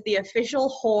Halloween as the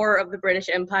official whore of the British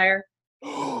Empire?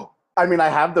 I mean, I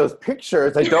have those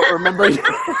pictures. I don't remember.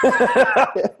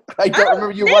 I don't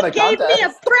remember you won a They gave contest. me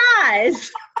a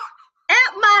prize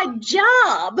at my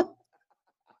job.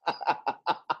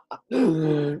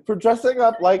 For dressing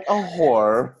up like a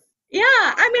whore. Yeah,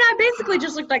 I mean, I basically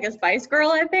just looked like a Spice Girl,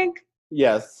 I think.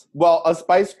 Yes. Well, a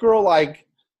Spice Girl like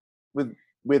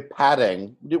with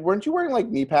padding. Weren't you wearing like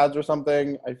knee pads or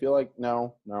something? I feel like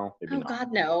no, maybe Oh, not.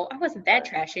 God, no. I wasn't that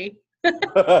trashy.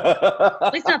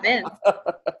 At least not then.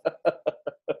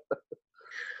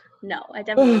 No, I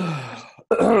definitely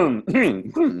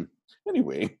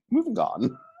Anyway, moving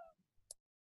on.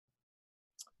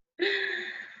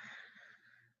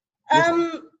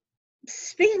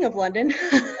 Speaking of London,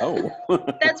 Oh.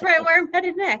 that's right where I'm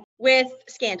headed next with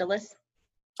Scandalous.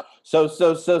 So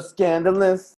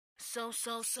scandalous. So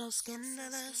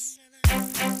scandalous.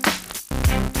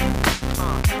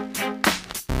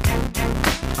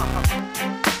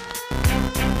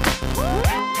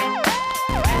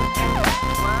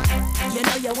 You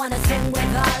know you wanna sing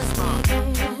with us.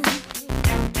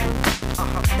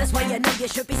 That's why you know you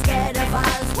should be scared of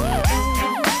us.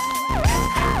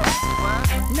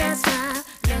 That's why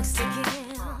looks to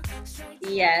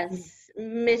kill. Yes,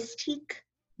 Mystique,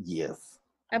 Yes.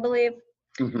 I believe.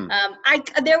 Mm-hmm.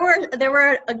 There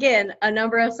were again a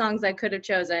number of songs I could have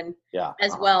chosen Yeah.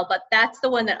 as well, but that's the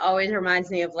one that always reminds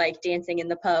me of like dancing in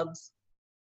the pubs.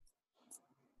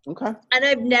 Okay. And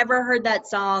I've never heard that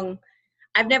song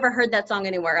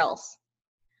anywhere else.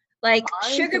 Like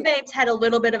Sugar Babes had a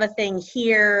little bit of a thing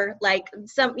here, like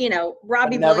some,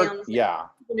 Robbie Williams. Yeah.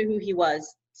 People knew who he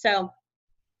was. So,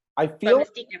 But but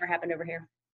Mystique never happened over here.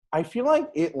 I feel like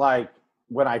it, like,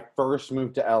 when I first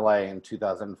moved to LA in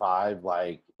 2005,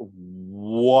 like,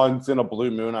 once in a blue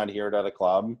moon, I'd hear it at a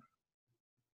club.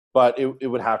 But it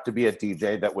would have to be a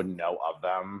DJ that would know of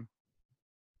them.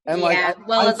 And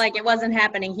it wasn't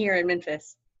happening here in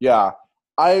Memphis. Yeah.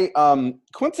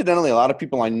 Coincidentally, a lot of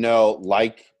people I know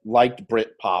liked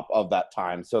Britpop of that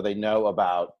time. So they know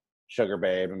about Sugar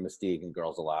Babe and Mystique and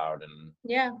Girls Aloud and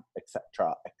Yeah. et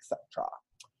cetera, et cetera.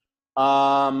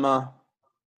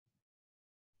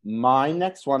 My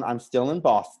next one, I'm still in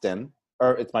Boston,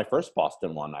 or it's my first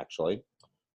Boston one, actually.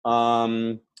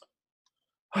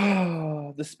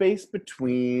 The space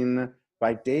between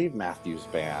by Dave Matthews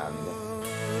Band.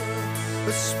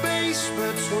 The space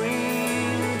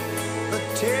between the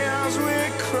tears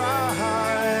we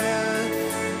cry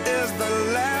is the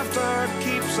laughter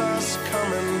keeps us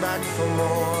coming back for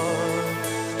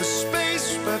more. The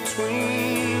space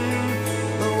between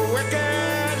the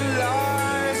wicked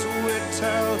lies we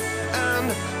tell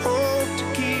and hope to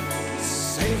keep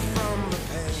safe from the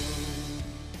pain.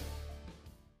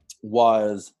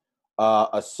 Was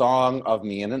a song of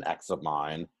me and an ex of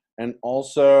mine, and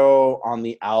also on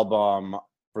the album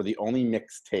for the only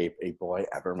mixtape a boy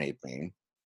ever made me.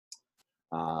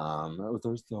 That was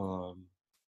our song.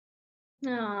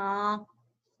 Aww.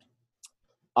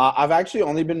 I've actually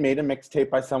only been made a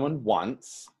mixtape by someone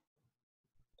once,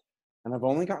 and I've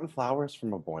only gotten flowers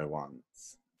from a boy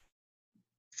once.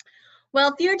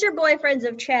 Well, future boyfriends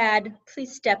of Chad,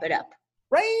 please step it up.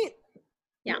 Right?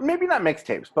 Yeah. Maybe not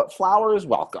mixtapes, but flowers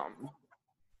welcome.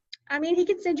 I mean, he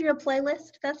could send you a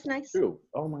playlist. That's nice. True.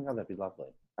 Oh my God, that'd be lovely.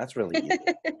 That's really easy.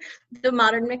 The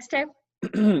modern mixtape.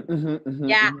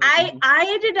 Yeah, I I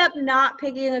ended up not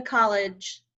picking a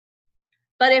college,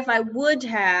 but if I would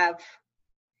have,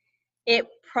 it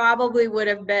probably would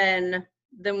have been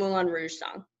the Moulin Rouge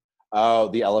song. Oh,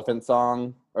 the elephant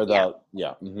song? Or the,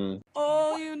 yeah.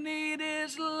 All you need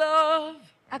is love.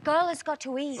 A girl has got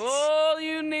to eat. All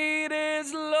you need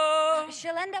is love.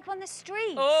 She'll end up on the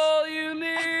street. All you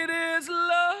need is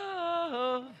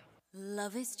love.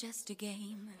 Love is just a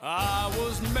game. I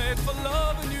was made for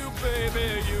loving you,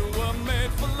 baby. You were made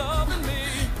for loving me.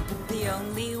 The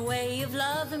only way of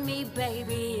loving me,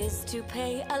 baby, is to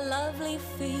pay a lovely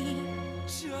fee.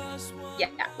 Just one. Yeah,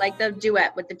 like the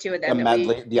duet with the two of The them. that we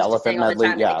medley, used the to elephant sing all the medley,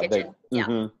 time in yeah. the kitchen. Yeah,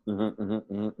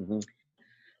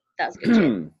 that was good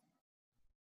too.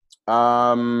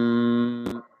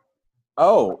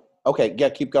 Oh, okay, yeah,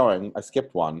 keep going. I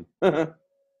skipped one.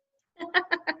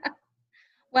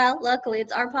 Well, luckily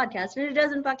it's our podcast and it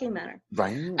doesn't fucking matter.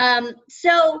 Right?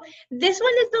 So this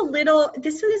one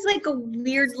is like a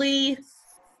weirdly,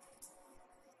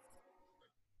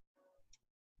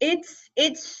 it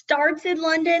starts in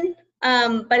London,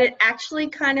 but it actually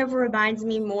kind of reminds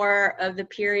me more of the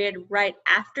period right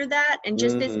after that, and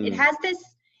just this, it has this,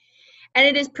 and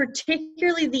it is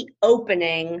particularly the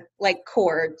opening, like,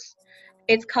 chords.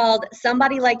 It's called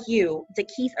Somebody Like You. It's a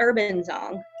Keith Urban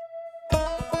song.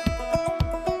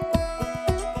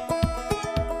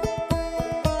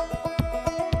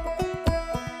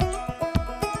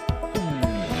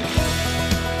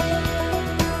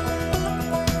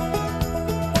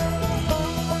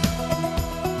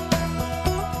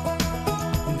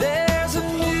 There's a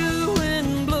new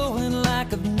wind blowing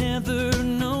like I've never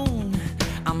known.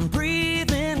 I'm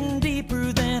breathing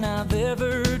deeper than I've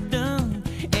ever done,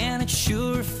 and it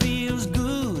sure feels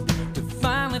good to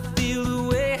finally feel the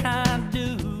way I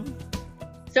do.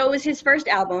 So it was his first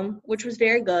album, which was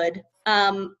very good.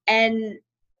 And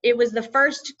it was the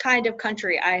first kind of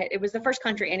country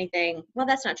anything. Well,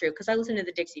 that's not true, because I listened to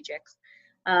the Dixie Chicks.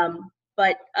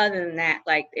 But other than that,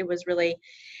 like, it was really,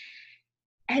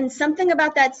 and something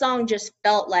about that song just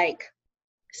felt like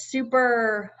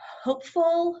super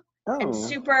hopeful and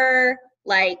super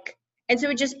like, and so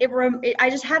I just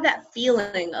had that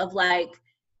feeling of like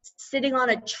sitting on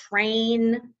a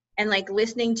train and like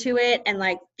listening to it and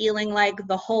like feeling like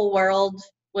the whole world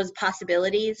was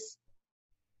possibilities.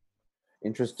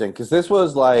 Interesting, because this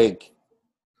was like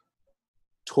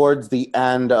towards the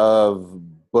end of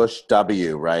Bush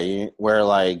W, right? Where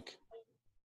like,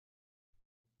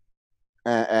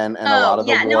 and a lot of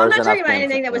the wars. No, I'm not in talking about anything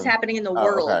Afghanistan. that was happening in the Oh,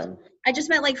 world. okay. I just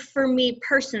meant like for me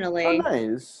personally, Oh,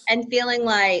 nice. and feeling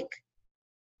like,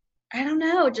 I don't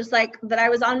know, just like that I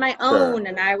was on my own,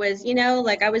 and I was,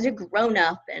 like I was a grown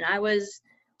up, and I was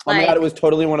Oh my like, God, it was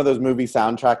totally one of those movie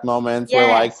soundtrack moments where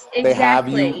like Yes, they have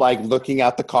you exactly. like looking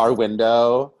out the car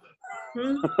window.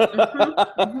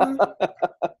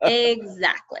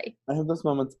 Exactly. I have those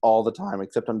moments all the time,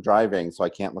 except I'm driving, so I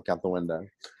can't look out the window.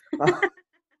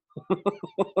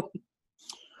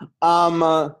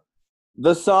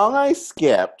 The song I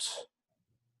skipped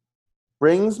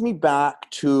brings me back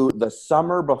to the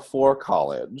summer before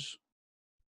college,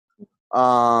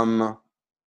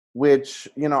 which,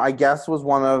 I guess was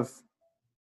one of,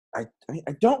 I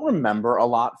don't remember a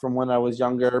lot from when I was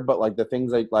younger, but like the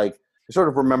things I sort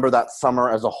of remember that summer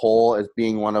as a whole as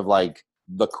being one of like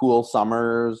the cool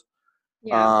summers.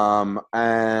 Yeah.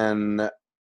 And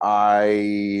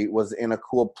I was in a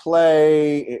cool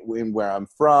play in where I'm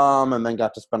from, and then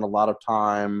got to spend a lot of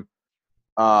time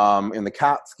in the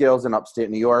Catskills in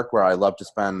upstate New York, where I love to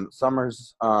spend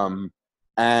summers.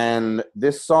 And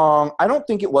this song, I don't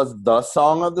think it was the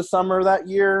song of the summer that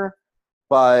year,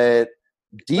 but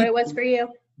what it was for you.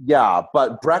 Yeah,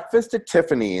 but Breakfast at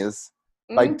Tiffany's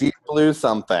by Mhm. Deep Blue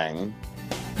something.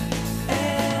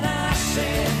 And I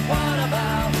said, what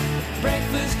about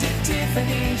breakfast at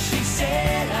Tiffany? She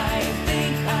said, I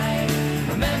think I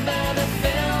remember the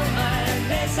film,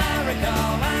 and as I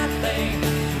recall, I think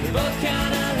we both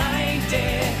kind of liked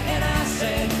it. And I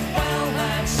said, well,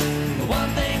 that's the one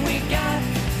thing we got.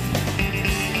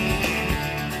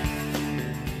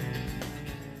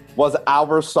 Was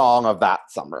our song of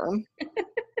that summer.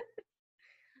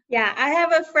 Yeah, I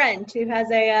have a friend who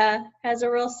has a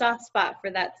real soft spot for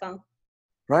that song.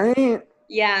 Right?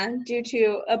 Yeah, due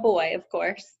to a boy, of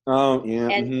course, Oh, yeah.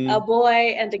 and mhm. a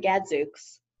boy and a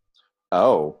gadzooks.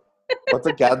 Oh. What's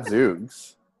a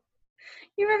gadzooks?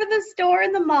 You remember the store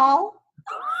in the mall?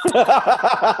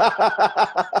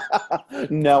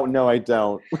 No, I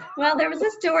don't. Well, there was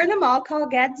a store in the mall called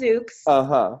Gadzooks,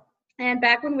 Uh-huh. and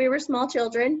back when we were small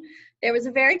children, there was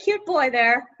a very cute boy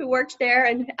there who worked there,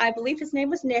 and I believe his name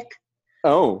was Nick.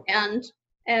 Oh. And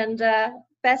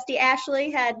Bestie Ashley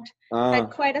had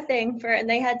quite a thing for, and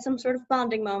they had some sort of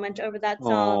bonding moment over that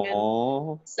song. And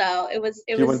Aww. so it was.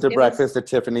 You went to breakfast at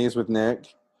Tiffany's with Nick?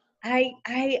 I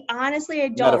honestly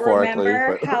don't Metaphorically,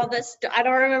 remember but- how I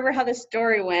don't remember how the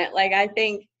story went. Like, I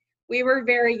think we were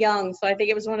very young, so I think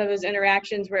it was one of those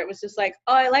interactions where it was just like,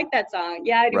 oh, I like that song.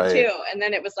 Yeah, I do Right. too. And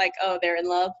then it was like, oh, they're in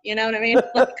love. You know what I mean?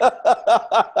 Like,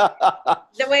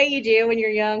 the way you do when you're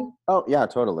young. Oh, yeah,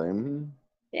 totally. Mhm.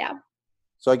 Yeah,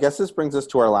 So I guess this brings us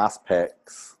to our last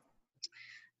picks.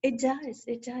 it does.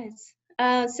 It does.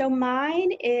 So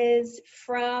mine is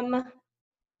from.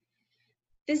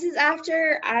 This is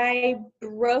after I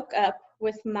broke up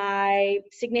with my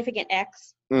significant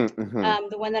ex, Mm-hmm.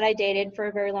 the one that I dated for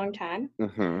a very long time.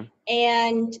 Mm-hmm.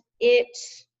 And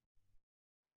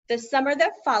the summer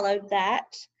that followed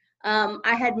that,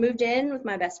 I had moved in with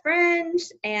my best friend,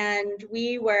 and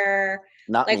we were,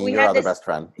 Not like, me, we your had other this- best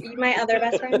friend. my other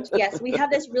best friend, yes, we had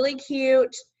this really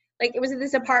cute, like, it was in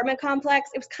this apartment complex.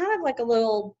 It was kind of like a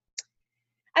little,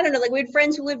 I don't know, like, we had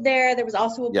friends who lived there. There was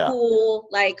also a Yeah. pool.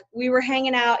 Like, we were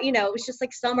hanging out, you know, it was just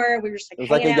like summer. We were just like It was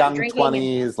like hanging a out and young drinking.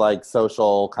 20s, like,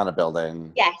 social kind of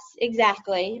building. Yes,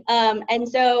 exactly. And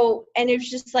it was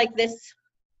just like this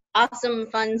awesome,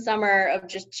 fun summer of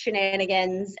just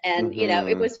shenanigans, and you know,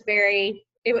 it Mhm. was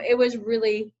it was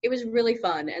really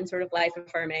fun and sort of life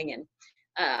affirming, and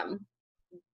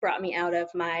brought me out of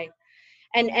my,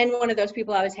 and one of those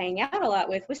people I was hanging out a lot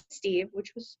with was Steve,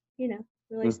 which was, you know,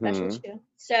 really special Mhm. too.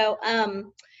 So,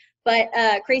 but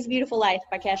Crazy Beautiful Life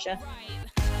by Kesha.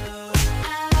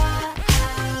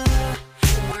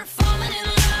 We're falling in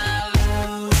love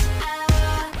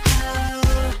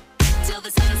till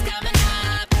the sun's coming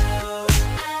up.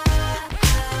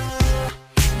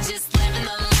 Just living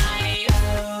the life.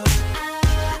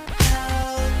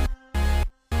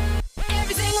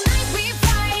 Every single night we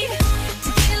fight to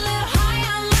get a little high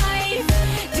on life,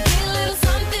 to get a little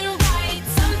something right,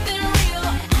 something real.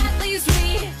 At least we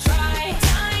try.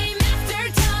 Time after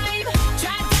time,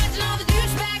 try dodging all the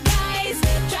douchebag guys,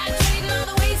 try trading all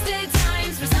the wasted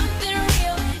times for something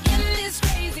real in this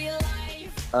crazy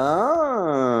life.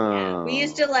 Oh. Yeah, we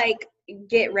used to like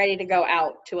get ready to go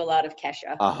out to a lot of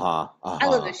Kesha. Uh-huh. I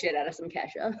love the shit out of some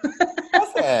Kesha.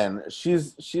 Listen,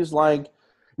 she's like,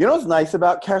 you know what's nice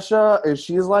about Kesha is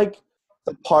she's like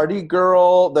the party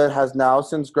girl that has now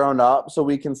since grown up, so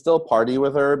we can still party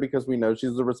with her because we know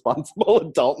she's a responsible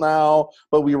adult now,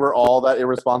 but we were all that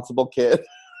irresponsible kid.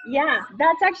 Yeah,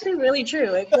 that's actually really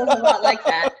true. It feels a lot like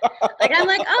that. Like, I'm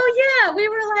like, oh yeah, we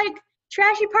were like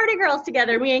trashy party girls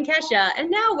together, me and Kesha, and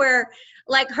now we're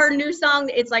like, her new song,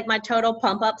 it's like my total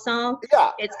pump up song.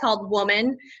 Yeah. It's called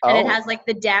Woman, and it Oh. has like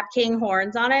the Dap King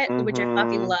horns on it, which I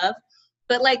fucking Mhm. love.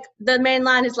 But like the main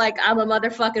line is like, I'm a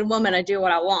motherfucking woman, I do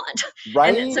what I want.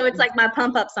 Right? And so it's like my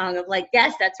pump up song of like,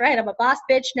 yes, that's right, I'm a boss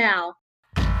bitch now.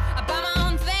 I buy my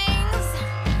own things,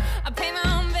 I pay my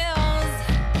own bills.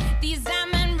 These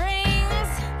diamond rings,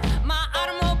 my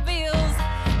automobiles,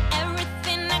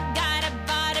 everything I got, I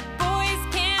bought it. Boys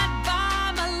can't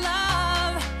buy my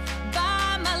love,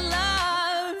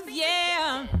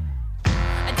 yeah.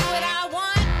 I do what I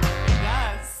want,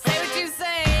 say what you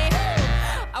say.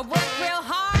 I work real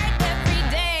hard every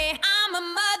day. I'm a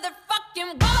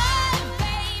motherfucking woman,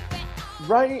 baby.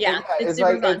 Right? Yeah, And it's it's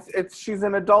super like fun. it's she's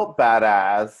an adult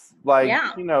badass. Like,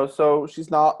 Yeah. you know, so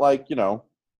she's not like, you know,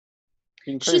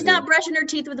 being crazy. She's not brushing her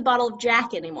teeth with a bottle of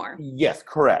Jack anymore. Yes,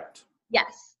 correct.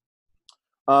 Yes.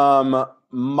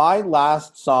 My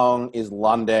last song is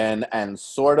London, and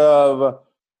sort of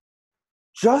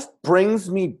just brings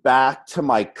me back to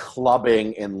my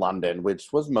clubbing in London,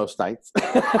 which was most nights.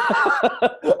 Now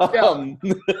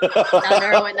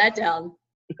narrowing that down.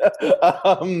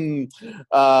 What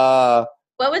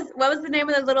was the name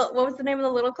of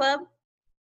the little club?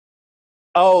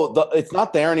 It's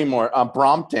not there anymore.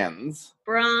 Bromptons.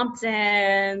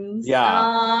 Bromptons.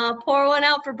 Yeah. Pour one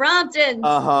out for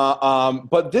Bromptons.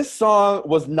 But this song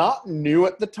was not new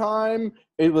at the time.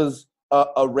 It was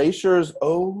Erasure's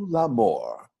 "Oh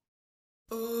L'Amour."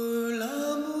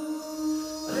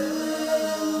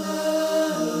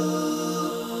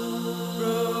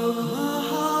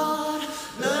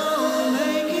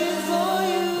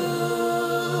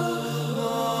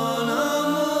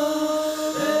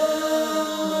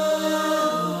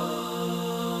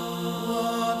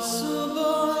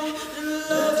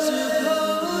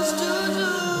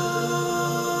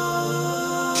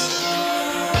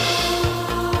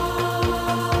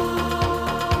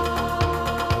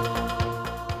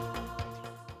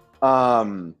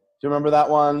 Do you remember that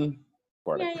one?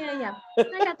 Yeah.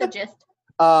 I got the gist.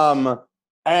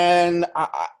 And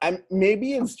I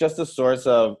maybe it's just a source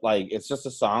of like it's just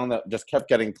a song that just kept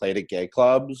getting played at gay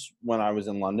clubs when I was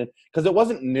in London because it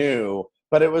wasn't new,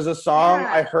 but it was a song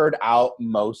I heard out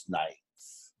most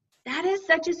nights. That is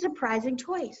such a surprising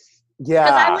choice.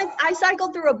 Yeah, because I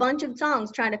cycled through a bunch of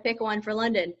songs trying to pick one for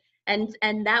London, and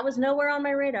that was nowhere on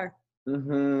my radar.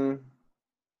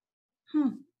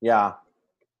 Yeah.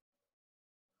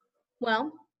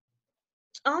 Well,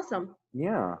 awesome.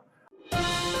 Yeah.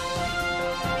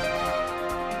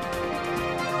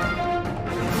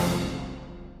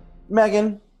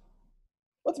 Megan,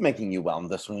 what's making you whelmed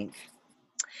this week?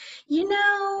 You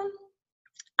know,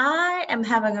 I am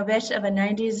having a bit of a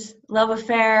 90s love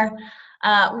affair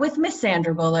with Miss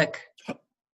Sandra Bullock.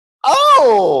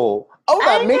 Oh,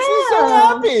 that makes me so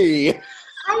happy.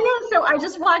 I know. So I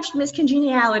just watched Miss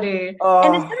Congeniality,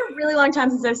 and it's been a really long time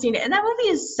since I've seen it, and that movie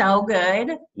is so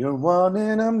good. You're one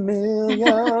in a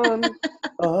million.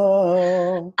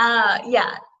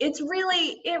 Yeah, it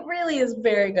really is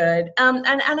very good. And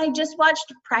I just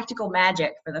watched Practical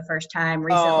Magic for the first time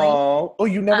recently. Oh,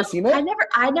 you never seen it?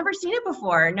 I'd never seen it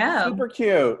before. No. Super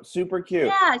cute.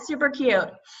 Yeah, super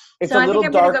cute. It's so a little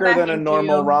darker than a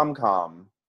normal rom-com.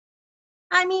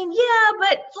 I mean, yeah,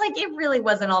 but like it really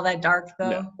wasn't all that dark though.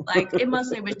 No. Like it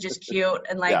mostly was just cute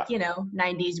and like,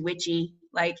 90s witchy.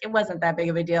 Like it wasn't that big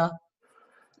of a deal.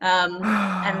 And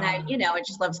I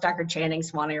just love Stockard Channing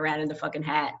swanning around in the fucking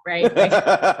hat, right? Like,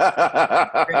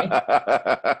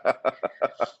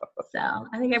 so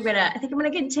I think I'm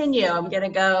gonna continue. I'm gonna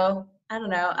go, I don't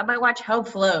know, I might watch Hope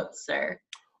Floats or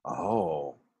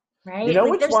right? You know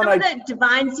like, which there's one some of the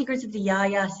Divine Secrets of the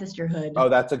Yaya Sisterhood. Oh,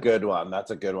 that's a good one. Yeah.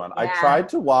 I tried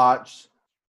to watch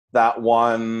that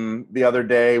one the other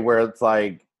day where it's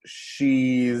like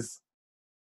she's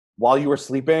while you were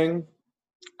sleeping.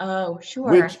 Oh,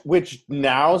 sure. Which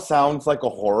now sounds like a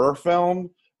horror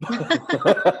film. But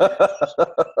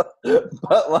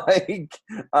like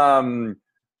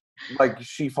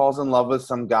she falls in love with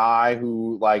some guy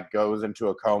who like goes into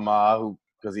a coma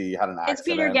because he had an accident. It's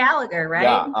Peter Gallagher, right?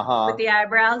 Yeah, with the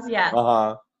eyebrows, yeah.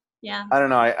 Yeah. I don't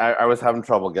know. I was having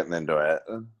trouble getting into it,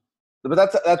 but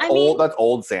that's old. That's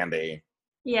old Sandy.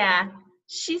 Yeah,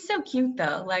 she's so cute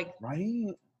though. Like, right?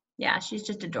 Yeah, she's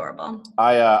just adorable.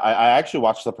 I actually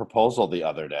watched The Proposal the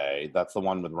other day. That's the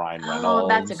one with Ryan Reynolds. Oh,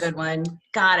 that's a good one.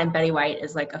 God, and Betty White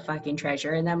is like a fucking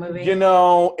treasure in that movie. You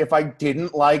know, if I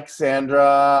didn't like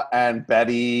Sandra and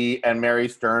Betty and Mary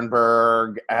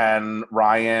Sternberg and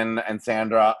Ryan and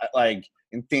Sandra, like,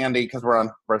 and Sandy, because we're on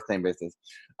first name basis,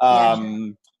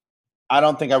 sure. I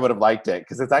don't think I would have liked it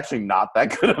because it's actually not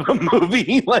that good of a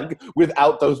movie, like,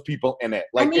 without those people in it.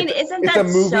 Like, I mean, isn't that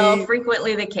so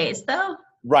frequently the case, though?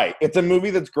 Right. It's a movie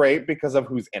that's great because of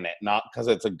who's in it, not because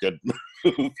it's a good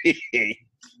movie.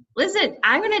 Listen,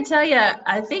 I'm going to tell you,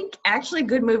 I think actually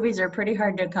good movies are pretty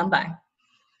hard to come by.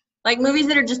 Like movies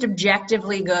that are just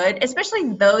objectively good,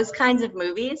 especially those kinds of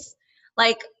movies.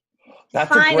 Like,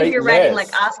 that's fine if you're writing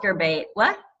like Oscar bait.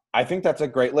 What? I think that's a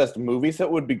great list. Movies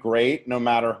that would be great no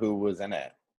matter who was in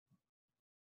it.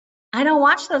 I don't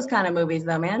watch those kind of movies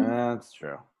though, man. That's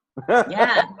true.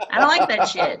 Yeah, I don't like that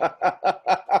shit.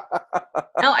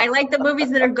 No, I like the movies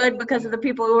that are good because of the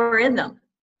people who are in them.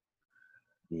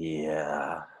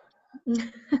 Yeah.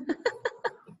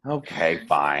 Okay,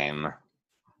 fine. Are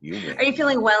you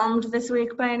feeling whelmed this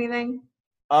week by anything?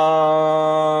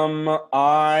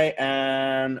 I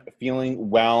am feeling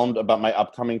whelmed about my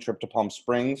upcoming trip to Palm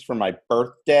Springs for my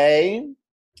birthday.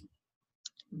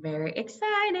 Very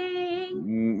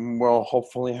exciting. We'll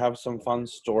hopefully have some fun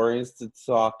stories to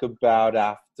talk about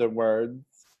afterwards.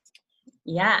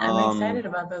 Yeah, I'm excited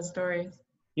about those stories.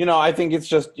 You know, I think it's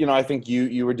just, I think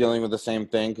you were dealing with the same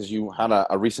thing because you had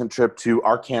a recent trip to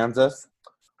Arkansas,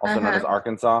 also known as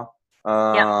Arkansas.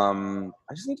 I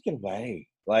just need to get away.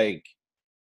 Like,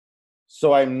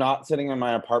 so I'm not sitting in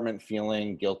my apartment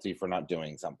feeling guilty for not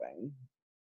doing something.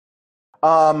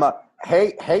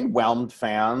 Hey, Whelmed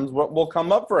fans, we'll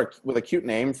come up with a cute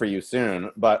name for you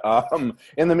soon. But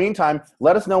in the meantime,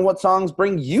 let us know what songs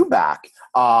bring you back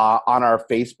on our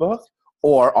Facebook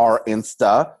or our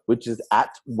Insta, which is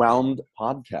 @Whelmed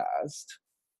Podcast.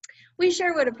 We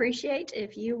sure would appreciate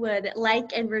if you would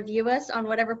like and review us on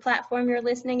whatever platform you're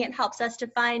listening. It helps us to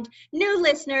find new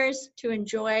listeners to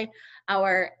enjoy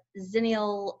our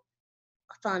Zennial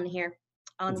fun here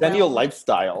on Zennial Whelmed.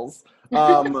 lifestyles.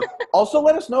 Also,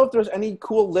 let us know if there's any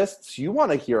cool lists you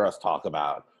want to hear us talk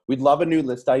about. We'd love a new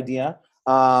list idea.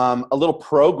 A little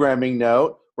programming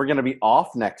note. We're going to be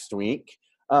off next week,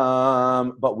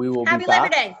 but we will Happy be back.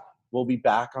 Labor Day. We'll be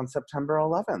back on September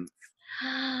 11th.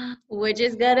 Which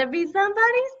is going to be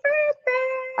somebody's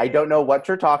birthday. I don't know what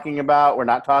you're talking about. We're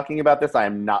not talking about this. I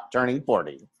am not turning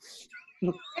 40.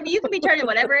 I mean, you can be turning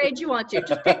whatever age you want to.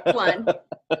 Just pick one.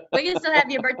 We can still have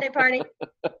your birthday party.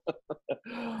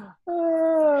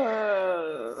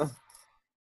 I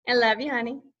love you,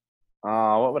 honey.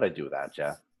 Oh, what would I do without you?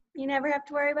 You never have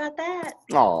to worry about that.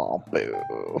 Oh,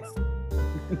 boo.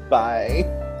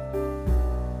 Bye.